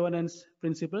corporate governance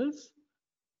principles,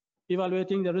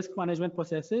 evaluating the risk management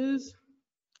processes,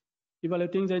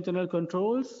 evaluating the internal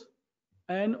controls,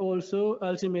 and also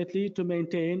ultimately to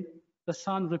maintain the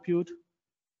sound repute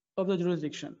of the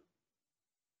jurisdiction.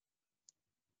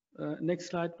 Next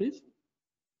slide, please.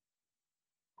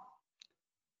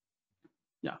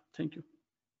 Yeah, thank you.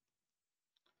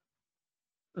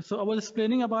 So I was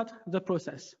explaining about the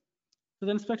process. So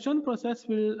the inspection process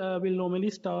will normally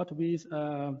start with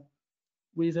a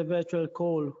virtual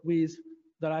call with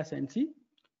the licensee.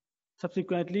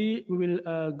 Subsequently, we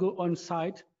will go on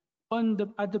site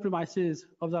at the premises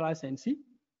of the licensee.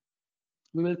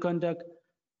 We will conduct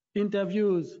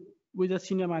interviews with the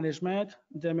senior management,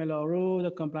 the MLRO,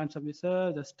 the compliance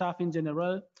officer, the staff in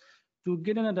general, to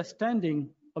get an understanding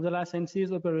of the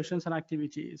licensee's operations and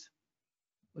activities.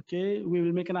 Okay, we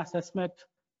will make an assessment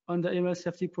on the AML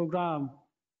safety program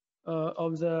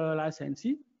of the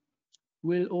licensee.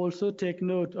 We'll also take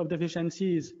note of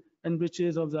deficiencies and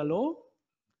breaches of the law.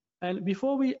 And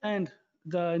before we end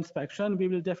the inspection, we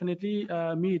will definitely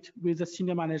meet with the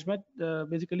senior management.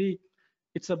 Basically,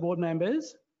 it's the board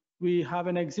members. We have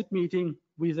an exit meeting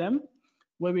with them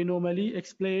where we normally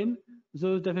explain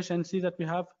those deficiencies that we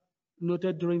have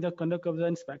noted during the conduct of the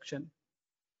inspection.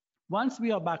 Once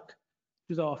we are back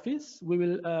to the office, we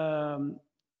will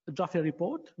draft a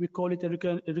report. We call it a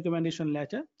recommendation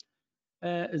letter.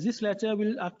 This letter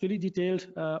will actually detail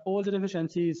all the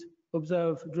deficiencies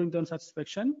observed during the on-site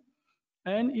inspection,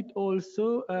 and it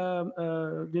also,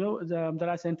 the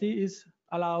licensee is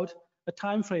allowed a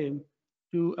time frame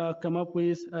to come up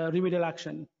with remedial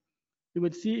action. You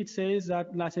would see it says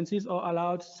that licensees are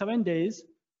allowed 7 days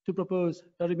to propose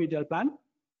a remedial plan,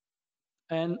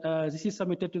 and this is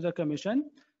submitted to the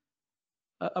Commission.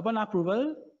 Upon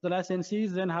approval, the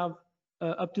licensees then have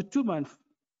up to 2 months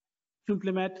to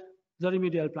implement the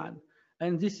remedial plan.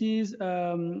 And this is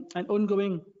an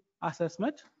ongoing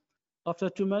assessment. After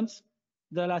 2 months,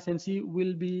 the licensee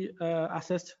will be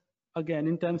assessed again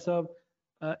in terms of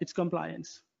its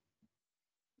compliance.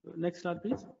 Next slide,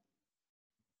 please.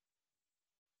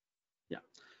 Yeah.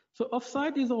 So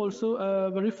offsite is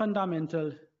also very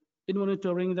fundamental in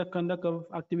monitoring the conduct of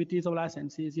activities of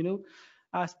licensees. You know,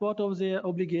 as part of their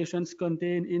obligations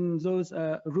contained in those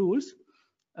rules,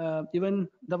 even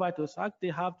the Vitus Act, they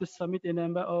have to submit a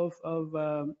number of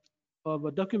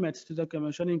documents to the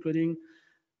Commission, including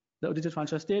the audited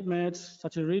financial statements,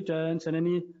 such as returns and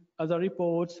any other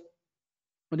reports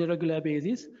on a regular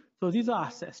basis. So these are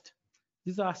assessed.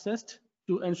 These are assessed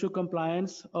to ensure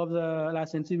compliance of the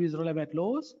licensee with relevant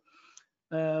laws.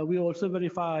 We also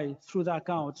verify through the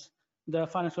accounts the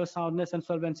financial soundness and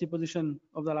solvency position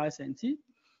of the licensee.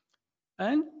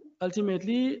 And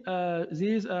ultimately,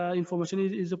 this information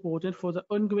is important for the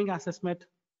ongoing assessment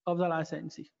of the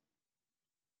licensee.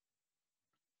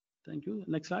 Thank you.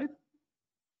 Next slide.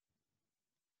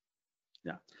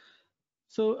 Yeah.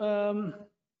 So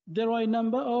there are a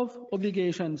number of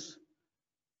obligations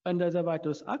under the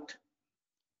Vitus Act.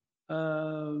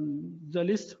 The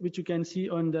list which you can see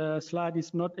on the slide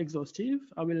is not exhaustive.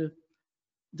 I will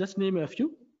just name a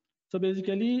few. So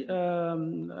basically, a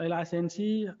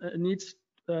licensee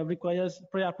requires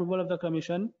pre-approval of the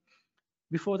Commission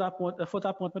for the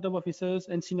appointment of officers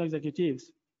and senior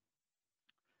executives.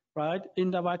 Right?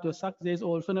 In the Vitus Act, there is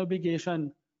also an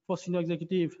obligation for senior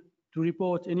executive to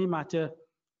report any matter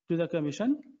to the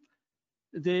Commission.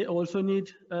 They also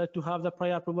need to have the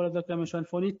prior approval of the Commission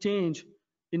for any change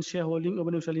in shareholding or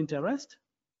beneficial interest.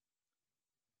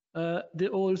 They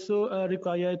also are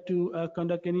required to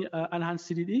conduct any enhanced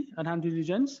CDD, enhanced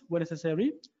diligence where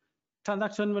necessary.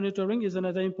 Transaction monitoring is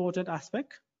another important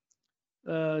aspect.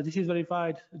 This is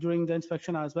verified during the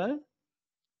inspection as well.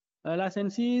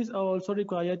 Licensees are also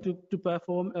required to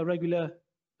perform a regular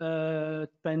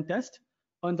pen test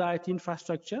on the IT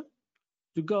infrastructure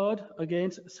to guard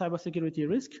against cybersecurity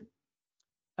risk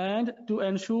and to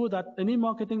ensure that any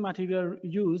marketing material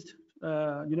used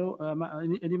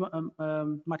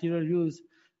material use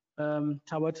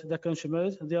towards the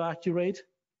consumers. They are accurate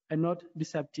and not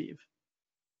deceptive.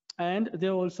 And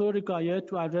they're also required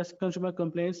to address consumer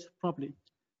complaints promptly.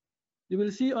 You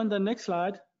will see on the next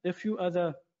slide a few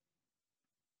other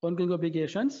ongoing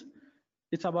obligations.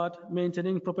 It's about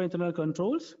maintaining proper internal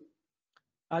controls,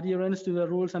 adherence to the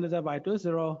rules under the VITOS.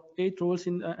 There are 8 rules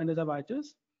under the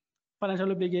VITOS.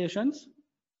 Financial obligations,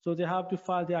 so they have to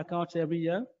file their accounts every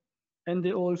year, and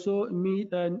they also need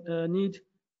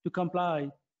to comply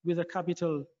with the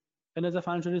capital and other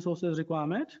financial resources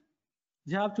requirement.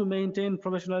 They have to maintain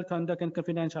professional conduct and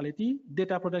confidentiality.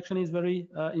 Data protection is very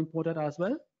important as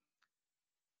well.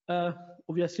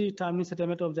 Obviously, timely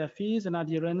settlement of their fees and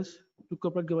adherence to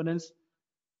corporate governance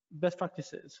best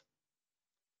practices.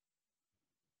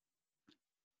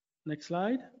 Next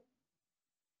slide.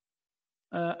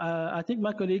 I think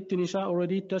my colleague Tanisha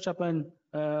already touched upon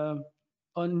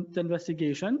on the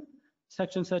investigation.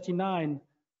 Section 39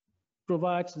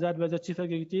 provides that where the chief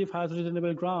executive has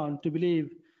reasonable ground to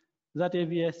believe that a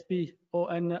VSP or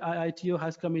an IITO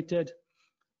has committed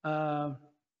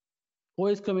or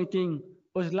is committing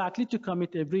or is likely to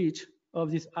commit a breach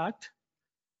of this act,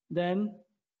 then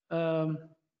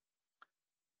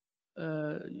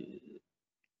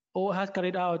or has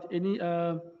carried out any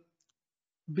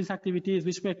business activities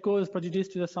which may cause prejudice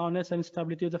to the soundness and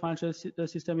stability of the financial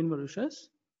system in Mauritius.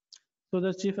 So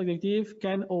the chief executive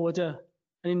can order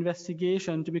an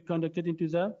investigation to be conducted into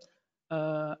the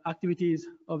activities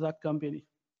of that company.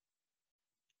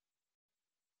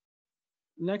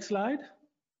 Next slide.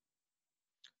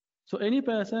 So any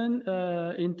person,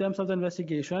 in terms of the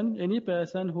investigation, any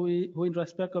person who in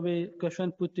respect of a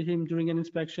question put to him during an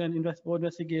inspection or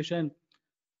investigation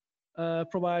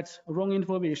provides wrong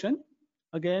information,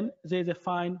 again, there is a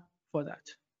fine for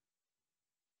that.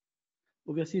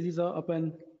 Obviously, these are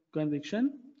upon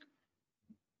conviction.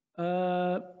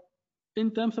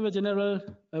 In terms of a general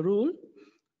rule,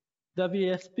 the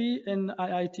VSP and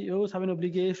IITOs have an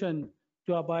obligation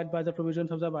to abide by the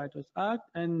provisions of the VITOS Act,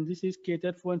 and this is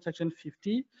catered for in Section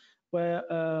 50, where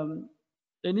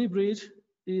any breach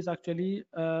is actually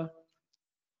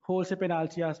holds a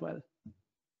penalty as well.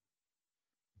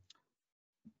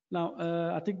 Now,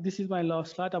 I think this is my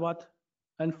last slide about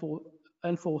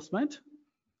enforcement.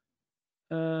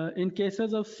 In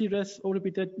cases of serious or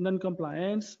repeated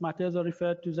non-compliance, matters are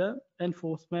referred to the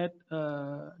Enforcement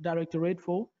Directorate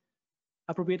for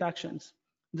appropriate actions.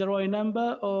 There are a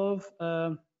number of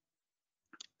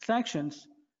sanctions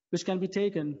which can be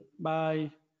taken by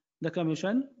the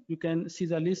Commission. You can see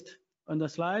the list on the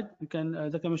slide.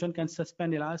 The Commission can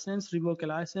suspend a license, revoke a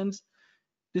license,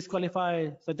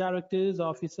 disqualify the directors,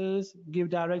 officers, give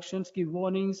directions, give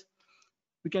warnings.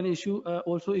 We can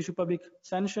also issue public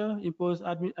censure, impose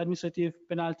administrative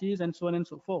penalties, and so on and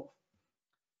so forth.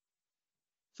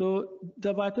 So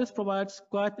the VITOS provides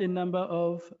quite a number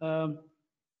of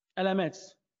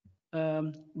elements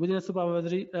within a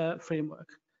supervisory framework.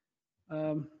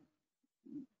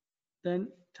 Then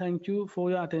thank you for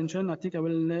your attention. I think I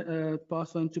will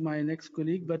pass on to my next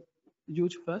colleague, but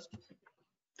Huge first.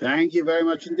 Thank you very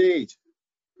much indeed.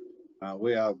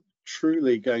 We are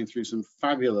truly going through some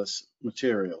fabulous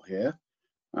material here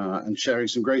and sharing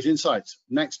some great insights.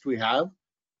 Next we have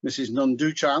Mrs.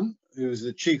 Nunduchan, who is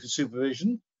the Chief of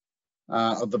Supervision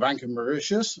of the Bank of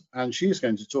Mauritius, and she is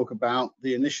going to talk about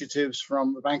the initiatives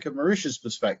from the Bank of Mauritius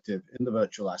perspective in the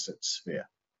virtual assets sphere.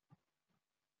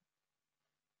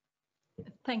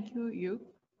 Thank you, Hugh.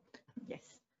 Yes.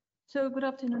 So good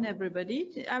afternoon,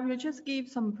 everybody. I will just give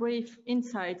some brief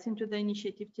insights into the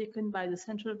initiative taken by the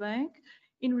central bank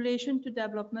in relation to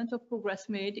development of progress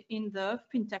made in the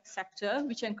fintech sector,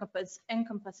 which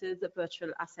encompasses the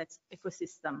virtual assets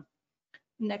ecosystem.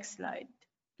 Next slide,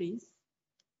 please.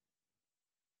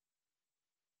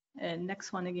 And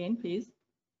next one again, please.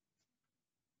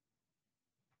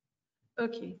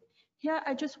 Okay, here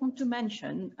I just want to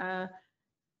mention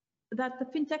that the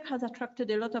fintech has attracted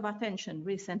a lot of attention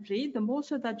recently, the more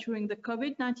so that during the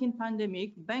COVID-19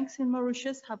 pandemic, banks in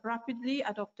Mauritius have rapidly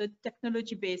adopted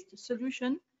technology-based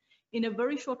solutions in a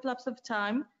very short lapse of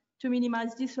time to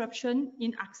minimize disruption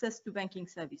in access to banking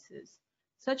services.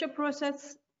 Such a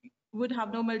process would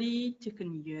have normally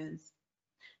taken years.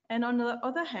 And on the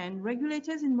other hand,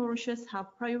 regulators in Mauritius have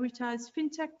prioritized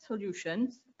fintech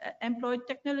solutions, employed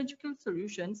technological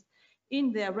solutions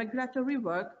in their regulatory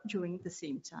work during the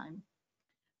same time.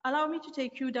 Allow me to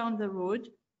take you down the road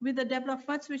with the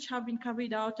developments which have been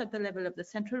carried out at the level of the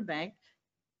central bank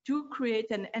to create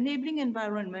an enabling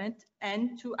environment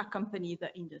and to accompany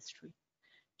the industry.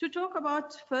 To talk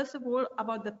about, first of all,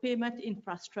 about the payment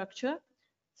infrastructure,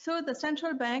 So the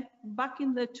central bank, back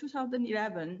in the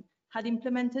 2011, had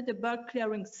implemented a bulk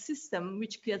clearing system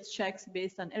which clears checks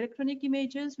based on electronic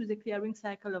images with a clearing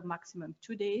cycle of maximum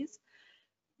 2 days.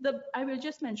 I will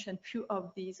just mention a few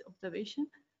of these observations.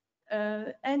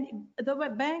 And the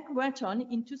bank went on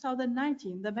in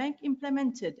 2019, the bank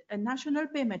implemented a national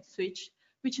payment switch,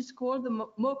 which is called the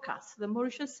MOCAS, the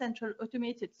Mauritius Central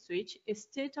Automated Switch, a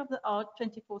state-of-the-art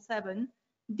 24/7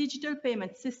 digital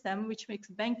payment system which makes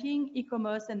banking,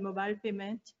 e-commerce, and mobile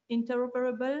payment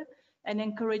interoperable and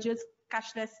encourages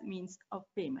cashless means of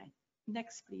payment.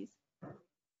 Next, please.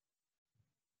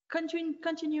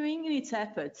 Continuing in its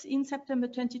efforts, in September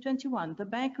 2021, the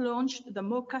bank launched the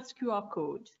MOCAS QR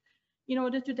code in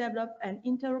order to develop an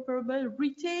interoperable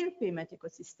retail payment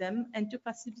ecosystem and to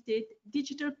facilitate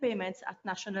digital payments at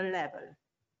national level.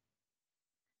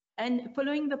 And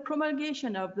following the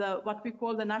promulgation of what we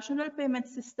call the National Payment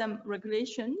System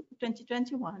Regulation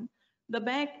 2021, the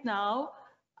bank now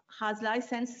has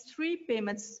licensed 3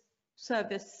 payments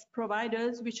service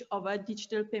providers which offer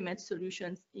digital payment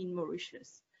solutions in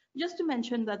Mauritius. Just to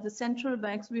mention that the central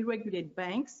banks will regulate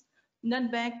banks,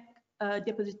 non-bank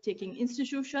deposit-taking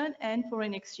institution, and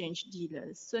foreign exchange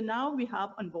dealers. So now we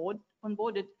have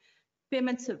onboarded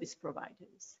payment service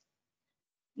providers.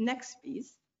 Next,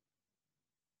 please.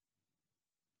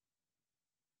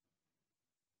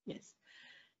 Yes.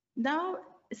 Now,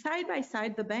 side by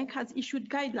side, the bank has issued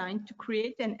guidelines to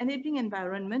create an enabling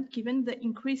environment given the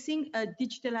increasing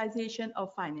digitalization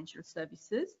of financial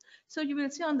services. So you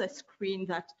will see on the screen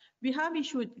that we have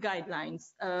issued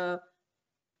guidelines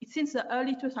since the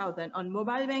early 2000s on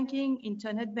mobile banking,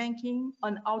 internet banking,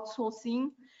 on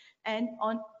outsourcing, and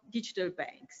on digital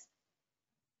banks.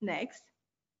 Next.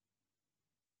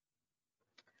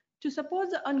 To support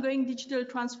the ongoing digital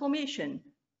transformation,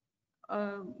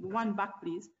 one back,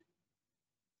 please.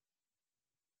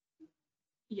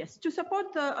 Yes, to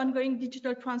support the ongoing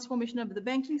digital transformation of the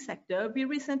banking sector, we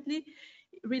recently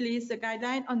released a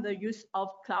guideline on the use of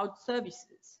cloud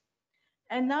services.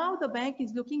 And now the bank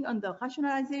is looking on the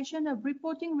rationalization of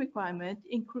reporting requirements,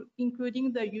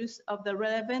 including the use of the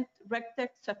relevant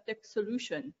RegTech subtech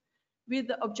solution with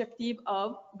the objective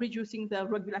of reducing the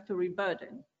regulatory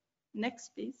burden.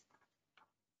 Next, please.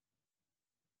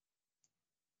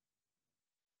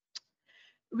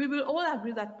 We will all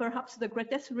agree that perhaps the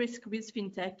greatest risk with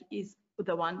fintech is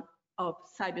the one of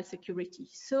cybersecurity.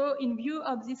 So in view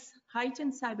of this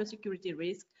heightened cybersecurity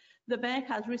risk, the bank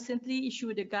has recently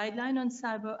issued a guideline on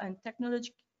cyber and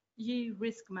technology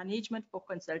risk management for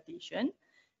consultation.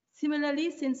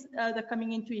 Similarly, since the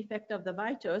coming into effect of the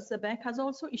VITOS, the bank has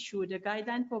also issued a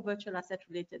guideline for virtual asset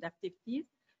related activities,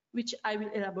 which I will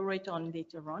elaborate on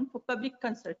later on, for public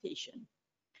consultation.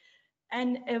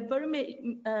 And a very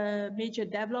major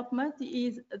development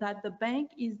is that the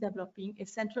bank is developing a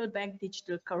central bank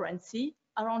digital currency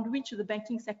around which the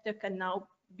banking sector can now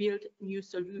build new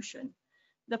solutions.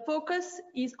 The focus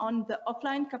is on the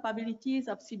offline capabilities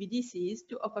of CBDCs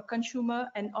to offer consumer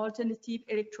and alternative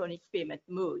electronic payment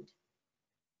mode.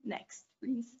 Next,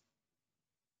 please.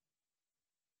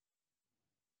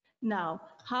 Now,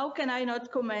 how can I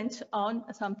not comment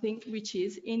on something which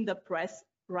is in the press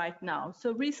right now?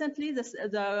 So recently,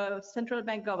 the central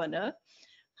bank governor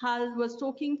was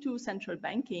talking to central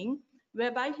banking,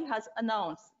 whereby he has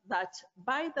announced that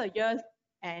by the year's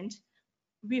end,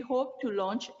 we hope to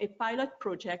launch a pilot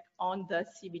project on the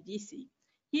CBDC.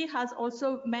 He has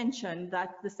also mentioned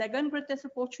that the second greatest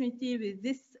opportunity with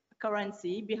this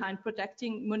currency behind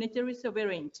protecting monetary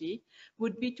sovereignty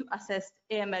would be to assess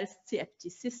AML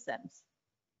CFT systems.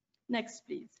 Next,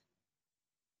 please.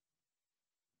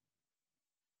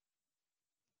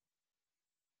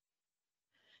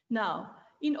 Now,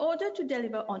 in order to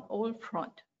deliver on all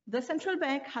fronts, the central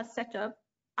bank has set up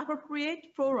appropriate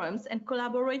forums and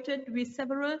collaborated with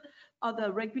several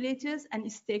other regulators and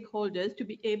stakeholders to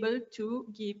be able to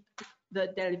give the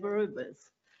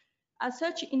deliverables. As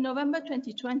such, in November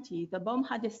 2020, the BOM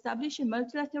had established a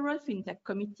multilateral fintech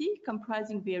committee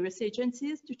comprising various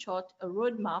agencies to chart a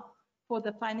roadmap for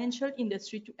the financial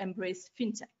industry to embrace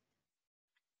fintech.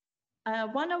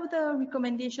 One of the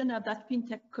recommendations of that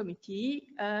fintech committee,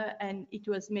 and it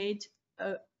was made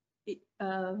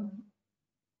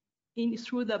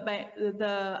through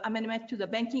the amendment to the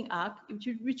Banking Act,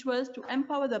 which was to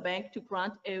empower the bank to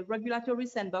grant a regulatory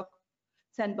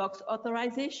sandbox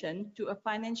authorization to a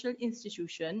financial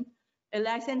institution, a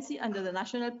licensee under the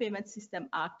National Payment System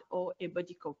Act, or a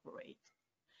body corporate.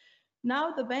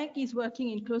 Now the bank is working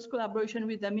in close collaboration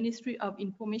with the Ministry of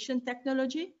Information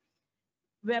Technology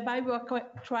whereby we are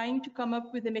trying to come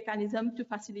up with a mechanism to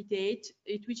facilitate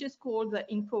it, which is called the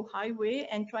info highway,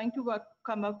 and trying to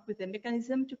come up with a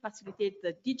mechanism to facilitate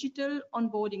the digital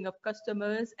onboarding of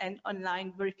customers and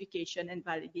online verification and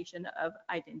validation of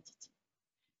identity.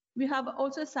 We have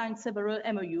also signed several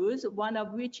MOUs, one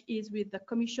of which is with the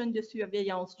Commission de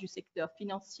surveillance du secteur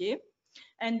financier.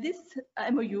 And this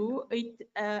MOU, it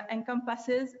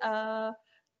encompasses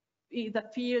the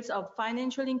fields of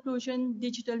financial inclusion,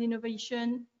 digital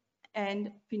innovation,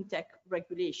 and fintech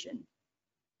regulation.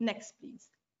 Next, please.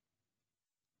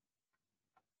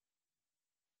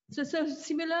 So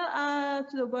similar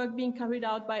to the work being carried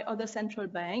out by other central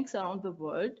banks around the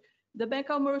world, the Bank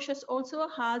of Mauritius also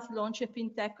has launched a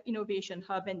fintech innovation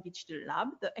hub and digital lab.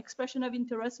 The expression of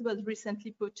interest was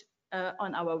recently put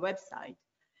on our website.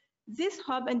 This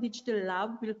hub and digital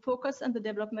lab will focus on the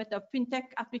development of fintech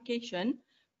application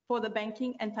for the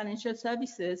banking and financial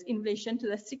services in relation to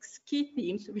the 6 key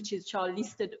themes, which are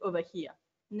listed over here.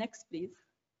 Next, please.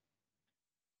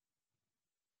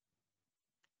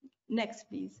 Next,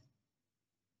 please.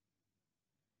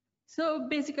 So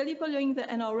basically, following the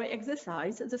NRA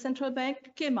exercise, the central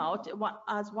bank came out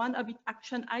as one of its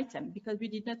action items, because we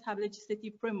did not have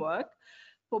legislative framework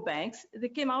for banks. They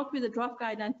came out with a draft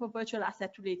guideline for virtual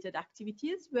asset related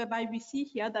activities, whereby we see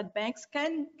here that banks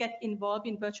can get involved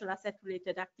in virtual asset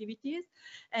related activities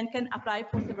and can apply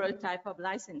for several types of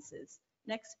licenses.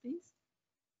 Next, please.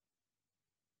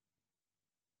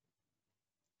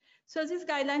 So this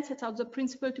guideline sets out the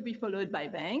principle to be followed by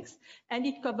banks, and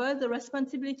it covers the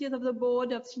responsibilities of the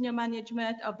board, of senior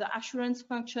management, of the assurance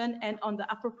function, and on the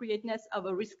appropriateness of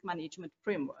a risk management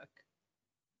framework.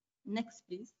 Next,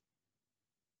 please.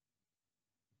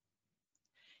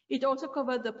 It also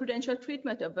covers the prudential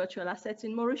treatment of virtual assets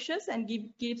in Mauritius and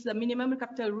gives the minimum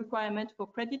capital requirement for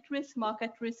credit risk,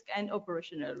 market risk, and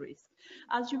operational risk.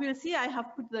 As you will see, I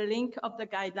have put the link of the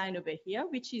guideline over here,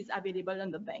 which is available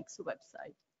on the bank's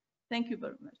website. Thank you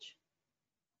very much.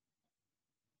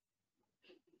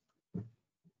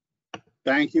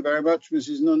 Thank you very much,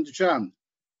 Mrs. Nundachan.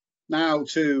 Now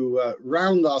to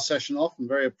round our session off, and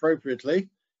very appropriately,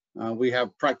 we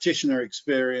have practitioner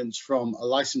experience from a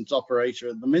licensed operator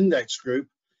at the Mindex Group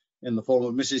in the form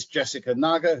of Mrs. Jessica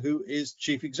Naga, who is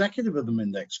Chief Executive of the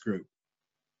Mindex Group.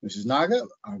 Mrs. Naga,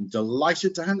 I'm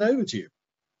delighted to hand over to you.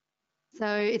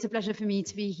 So it's a pleasure for me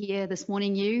to be here this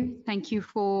morning, Hugh. Thank you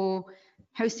for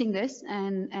hosting this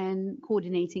and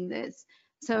coordinating this.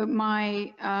 So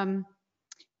my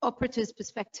operator's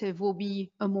perspective will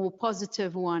be a more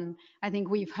positive one. I think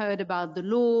we've heard about the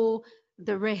law,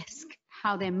 the risk,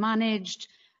 how they're managed.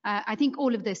 I think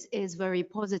all of this is very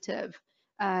positive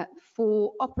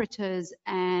for operators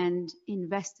and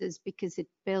investors, because it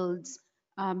builds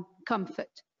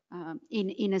comfort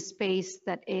in a space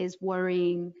that is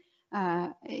worrying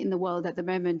in the world at the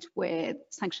moment, where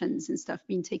sanctions and stuff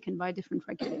being taken by different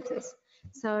regulators.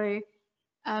 So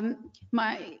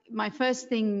my first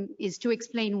thing is to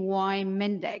explain why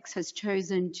Mindex has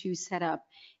chosen to set up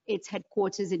its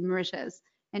headquarters in Mauritius.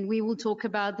 And we will talk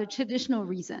about the traditional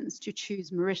reasons to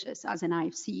choose Mauritius as an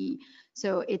IFC.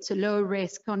 So it's a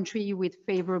low-risk country with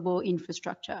favorable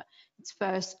infrastructure. It's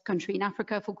first country in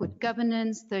Africa for good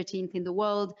governance, 13th in the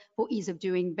world for ease of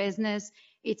doing business.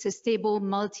 It's a stable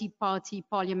multi-party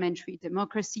parliamentary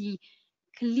democracy,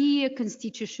 clear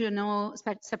constitutional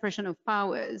separation of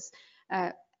powers,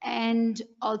 and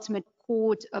ultimate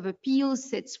court of appeal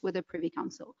sits with the Privy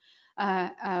Council.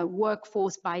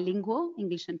 Workforce bilingual,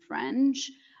 English and French.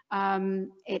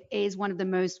 It is one of the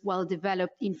most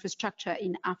well-developed infrastructure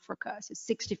in Africa. So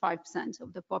 65%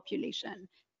 of the population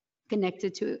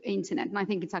connected to internet. And I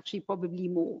think it's actually probably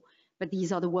more, but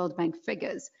these are the World Bank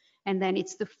figures. And then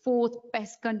it's the 4th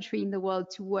best country in the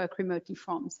world to work remotely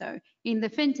from. So in the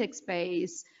fintech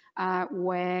space,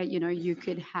 where you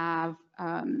could have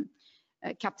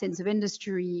captains of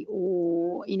industry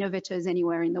or innovators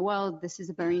anywhere in the world, this is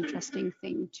a very interesting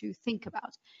thing to think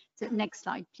about. So next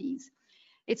slide, please.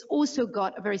 It's also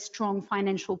got a very strong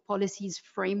financial policies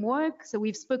framework. So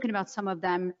we've spoken about some of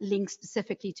them linked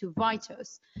specifically to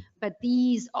Vitus, but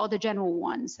these are the general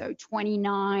ones. So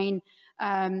 29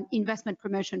 investment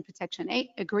promotion protection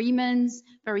agreements,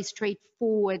 very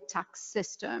straightforward tax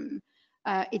system.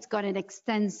 It's got an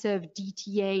extensive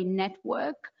DTA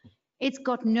network. It's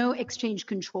got no exchange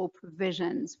control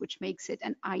provisions, which makes it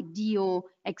an ideal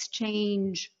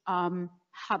exchange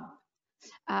hub.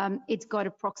 It's got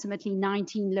approximately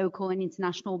 19 local and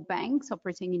international banks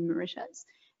operating in Mauritius,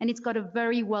 and it's got a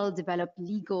very well-developed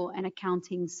legal and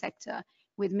accounting sector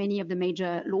with many of the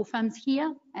major law firms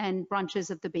here and branches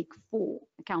of the Big 4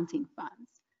 accounting firms.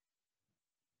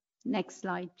 Next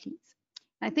slide, please.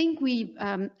 I think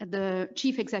the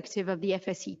chief executive of the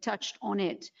FSC touched on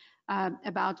it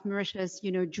about Mauritius,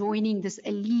 joining this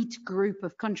elite group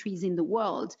of countries in the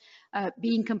world,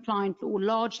 being compliant or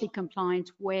largely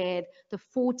compliant with the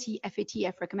 40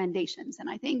 FATF recommendations. And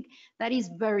I think that is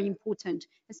very important,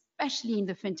 especially in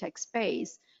the fintech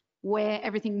space, where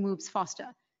everything moves faster.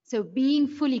 So being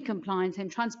fully compliant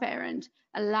and transparent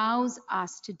allows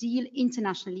us to deal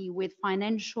internationally with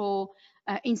financial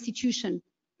institutions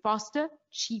faster,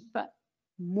 cheaper,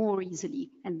 more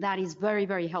easily. And that is very,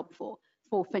 very helpful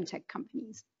for fintech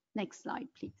companies. Next slide,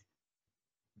 please.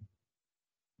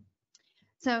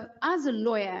 So as a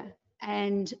lawyer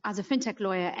and as a fintech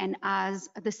lawyer and as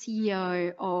the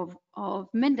CEO of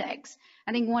Mindex,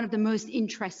 I think one of the most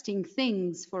interesting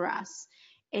things for us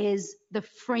is the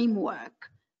framework,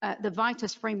 the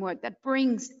Vitus framework that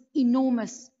brings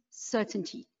enormous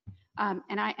certainty.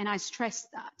 And I stress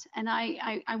that. And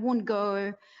I won't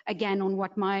go again on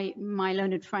what my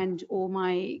learned friend or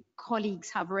my colleagues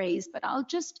have raised, but I'll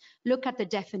just look at the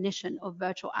definition of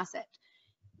virtual asset,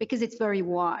 because it's very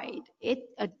wide.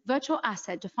 A virtual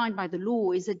asset defined by the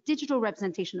law is a digital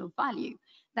representation of value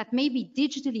that may be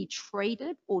digitally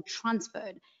traded or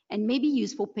transferred and may be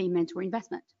used for payment or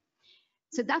investment.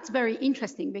 So that's very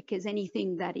interesting, because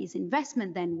anything that is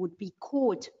investment then would be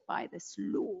caught by this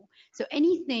law. So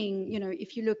anything,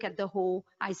 if you look at the whole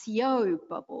ICO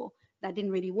bubble, that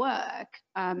didn't really work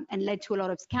and led to a lot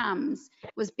of scams,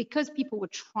 was because people were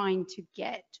trying to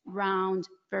get around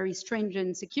very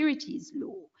stringent securities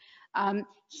law.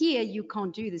 Here, you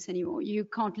can't do this anymore. You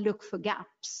can't look for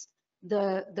gaps.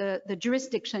 The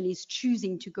jurisdiction is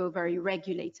choosing to go very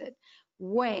regulated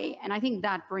way, and I think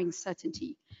that brings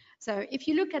certainty. So if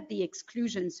you look at the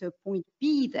exclusion, so point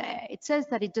B there, it says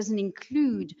that it doesn't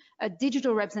include a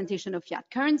digital representation of fiat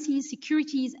currencies,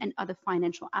 securities, and other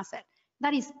financial assets.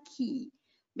 That is key,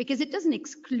 because it doesn't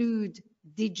exclude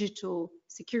digital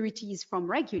securities from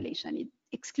regulation. It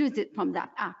excludes it from that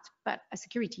act, but a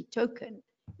security token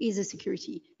is a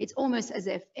security. It's almost as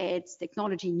if it's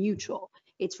technology neutral.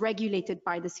 It's regulated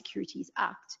by the Securities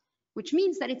Act, which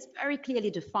means that it's very clearly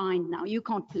defined now. You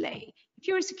can't play. If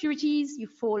you're a securities, you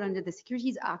fall under the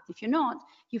Securities Act. If you're not,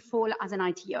 you fall as an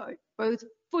ITO, both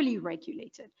fully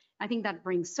regulated. I think that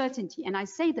brings certainty. And I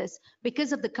say this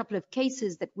because of the couple of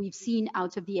cases that we've seen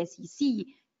out of the SEC.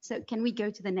 So can we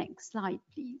go to the next slide,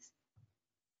 please?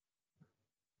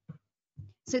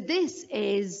 So this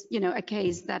is, a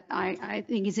case that I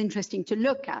think is interesting to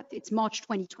look at. It's March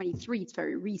 2023, it's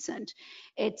very recent.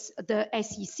 It's the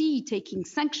SEC taking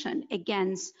sanction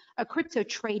against a crypto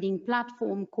trading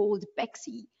platform called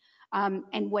Bexy.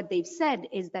 And what they've said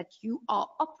is that you are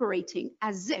operating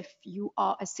as if you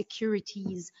are a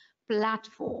securities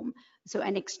platform. So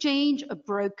an exchange, a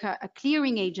broker, a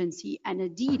clearing agency, and a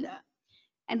dealer.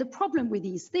 And the problem with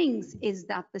these things is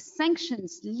that the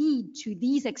sanctions lead to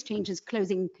these exchanges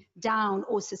closing down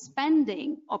or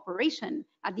suspending operation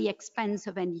at the expense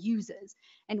of end users.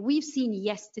 And we've seen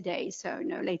yesterday, so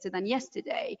no later than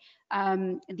yesterday,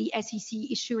 the SEC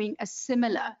issuing a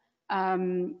similar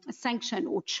sanction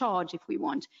or charge, if we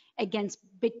want, against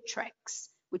Bittrex,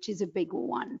 which is a bigger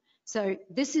one. So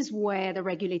this is where the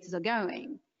regulators are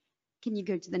going. Can you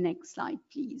go to the next slide,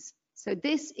 please? So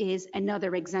this is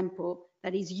another example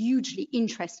that is hugely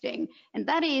interesting, and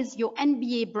that is your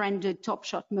NBA branded Top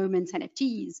Shot Moments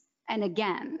NFTs. And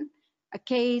again, a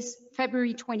case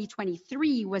February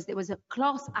 2023 there was a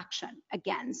class action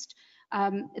against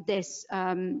this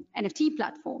NFT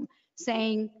platform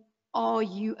saying, are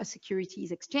you a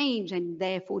securities exchange, and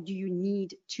therefore do you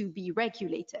need to be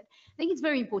regulated? I think it's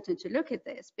very important to look at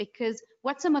this, because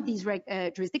what some of these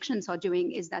jurisdictions are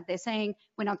doing is that they're saying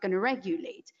we're not going to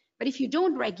regulate. But if you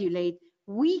don't regulate,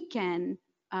 we can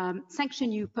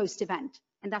sanction you post-event.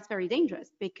 And that's very dangerous,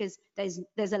 because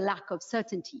there's a lack of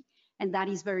certainty. And that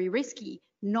is very risky,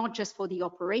 not just for the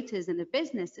operators and the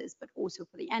businesses, but also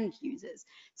for the end users.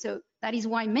 So that is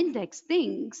why Mindex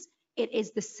thinks it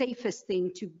is the safest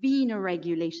thing to be in a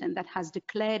regulation that has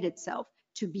declared itself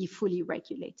to be fully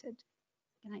regulated.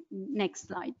 Next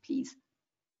slide, please.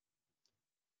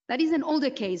 That is an older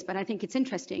case, but I think it's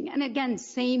interesting. And again,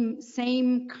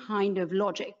 same kind of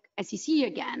logic. SEC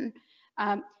again,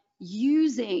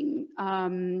 using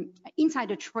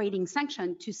insider trading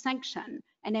sanction to sanction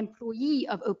an employee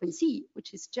of OpenSea,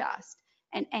 which is just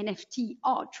an NFT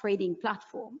art trading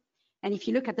platform. And if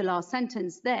you look at the last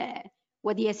sentence there,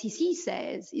 what the SEC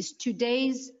says is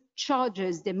today's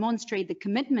charges demonstrate the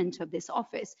commitment of this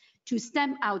office to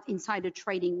stamp out insider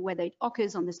trading, whether it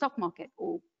occurs on the stock market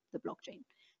or the blockchain.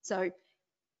 So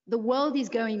the world is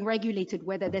going regulated,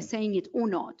 whether they're saying it or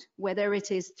not, whether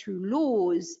it is through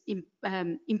laws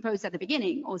imposed at the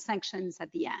beginning or sanctions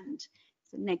at the end.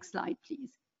 So next slide,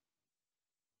 please.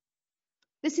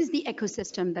 This is the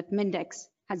ecosystem that Mindex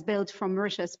has built from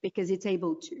Mauritius because it's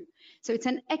able to. So it's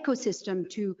an ecosystem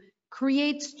to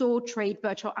create, store, trade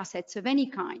virtual assets of any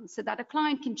kind so that a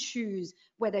client can choose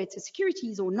whether it's a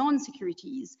securities or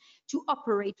non-securities to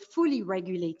operate fully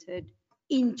regulated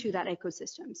into that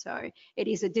ecosystem. So it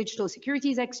is a digital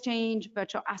securities exchange,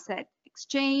 virtual asset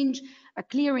exchange, a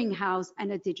clearing house,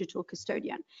 and a digital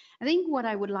custodian. I think what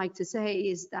I would like to say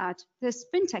is that this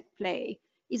fintech play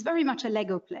is very much a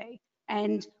Lego play,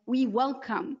 and we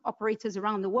welcome operators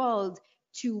around the world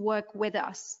to work with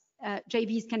us.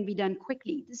 JVs can be done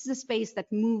quickly. This is a space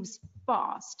that moves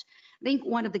fast. I think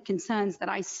one of the concerns that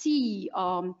I see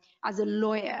as a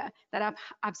lawyer, that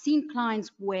I've seen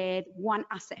clients with one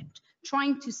asset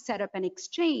trying to set up an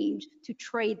exchange to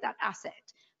trade that asset.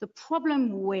 The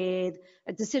problem with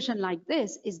a decision like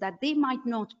this is that they might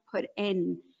not put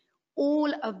in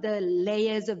all of the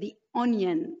layers of the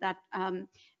onion that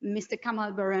Mr.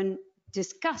 Kamal Baran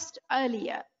discussed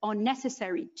earlier are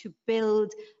necessary to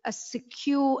build a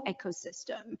secure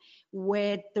ecosystem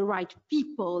with the right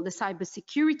people, the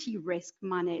cybersecurity risk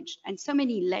managed, and so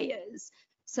many layers.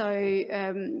 So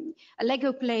a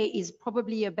Lego play is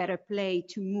probably a better play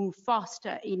to move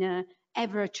faster in a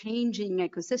ever-changing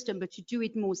ecosystem, but to do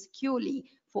it more securely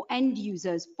for end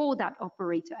users, for that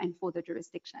operator, and for the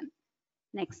jurisdiction.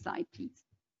 Next slide, please.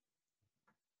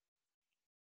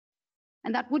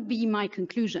 And that would be my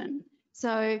conclusion.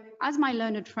 So as my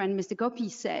learned friend, Mr. Gopi,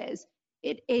 says,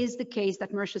 it is the case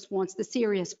that Mauritius wants the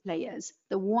serious players,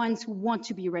 the ones who want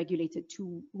to be regulated,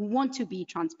 who want to be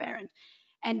transparent.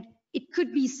 And it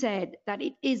could be said that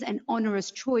it is an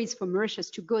onerous choice for Mauritius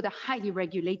to go the highly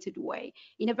regulated way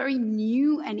in a very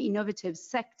new and innovative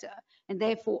sector. And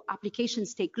therefore,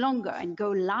 applications take longer and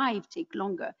go live take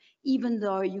longer, even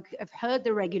though you have heard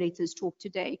the regulators talk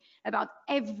today about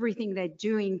everything they're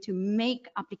doing to make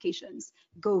applications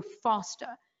go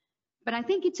faster. But I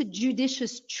think it's a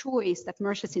judicious choice that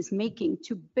Mauritius is making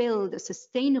to build a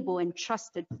sustainable and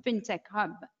trusted fintech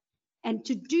hub. And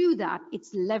to do that,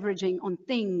 it's leveraging on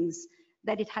things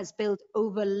that it has built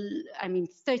over,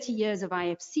 30 years of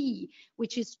IFC,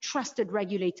 which is trusted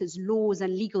regulators, laws,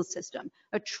 and legal system,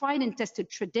 a tried and tested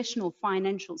traditional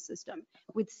financial system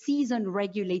with seasoned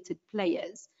regulated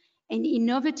players, an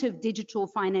innovative digital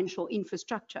financial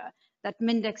infrastructure that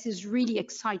Mindex is really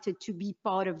excited to be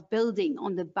part of building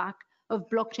on the back of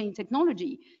blockchain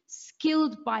technology,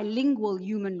 skilled bilingual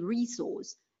human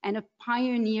resource, and a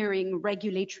pioneering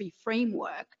regulatory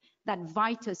framework that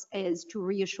Vitus is to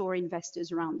reassure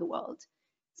investors around the world.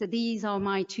 So these are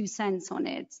my 2 cents on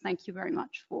it. Thank you very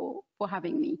much for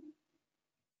having me.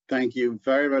 Thank you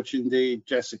very much indeed,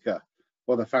 Jessica.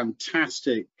 What a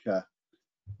fantastic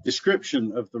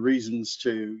description of the reasons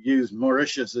to use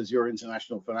Mauritius as your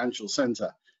international financial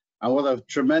center. And what a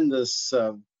tremendous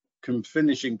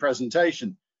finishing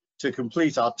presentation to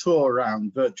complete our tour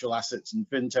around virtual assets and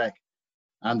fintech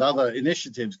and other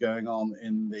initiatives going on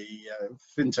in the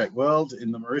fintech world,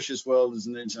 in the Mauritius world as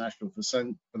an international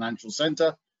financial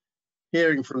center,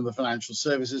 hearing from the Financial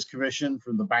Services Commission,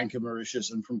 from the Bank of Mauritius,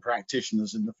 and from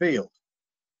practitioners in the field.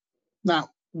 Now,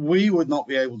 we would not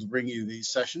be able to bring you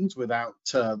these sessions without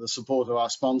the support of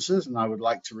our sponsors, and I would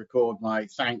like to record my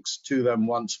thanks to them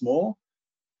once more.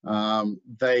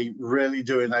 They really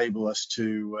do enable us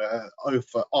to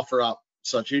offer up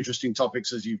such interesting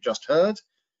topics as you've just heard.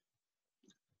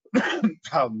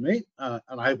 Pardon me, and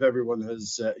I hope everyone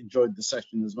has enjoyed the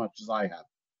session as much as I have.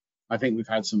 I think we've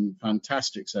had some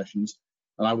fantastic sessions,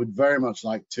 and I would very much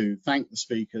like to thank the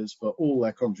speakers for all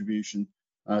their contribution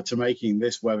to making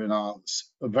this webinar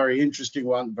a very interesting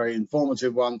one, very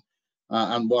informative one,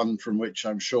 and one from which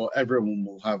I'm sure everyone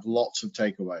will have lots of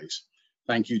takeaways.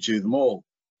 Thank you to them all.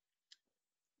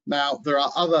 Now, there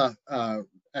are other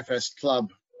FS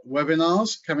Club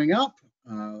webinars coming up.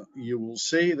 You will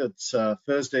see that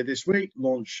Thursday this week,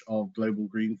 launch of Global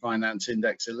Green Finance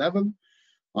Index 11.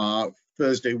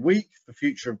 Thursday week, the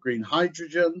future of green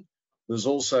hydrogen. There's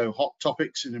also hot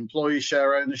topics in employee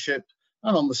share ownership.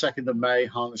 And on the 2nd of May,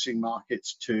 harnessing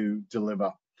markets to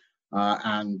deliver.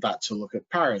 And that's a look at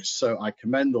Paris. So I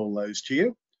commend all those to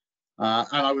you. And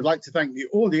I would like to thank the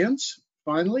audience,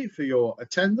 finally, for your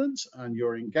attendance and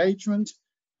your engagement.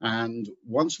 And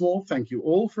once more, thank you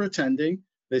all for attending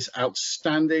this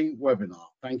outstanding webinar.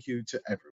 Thank you to everyone.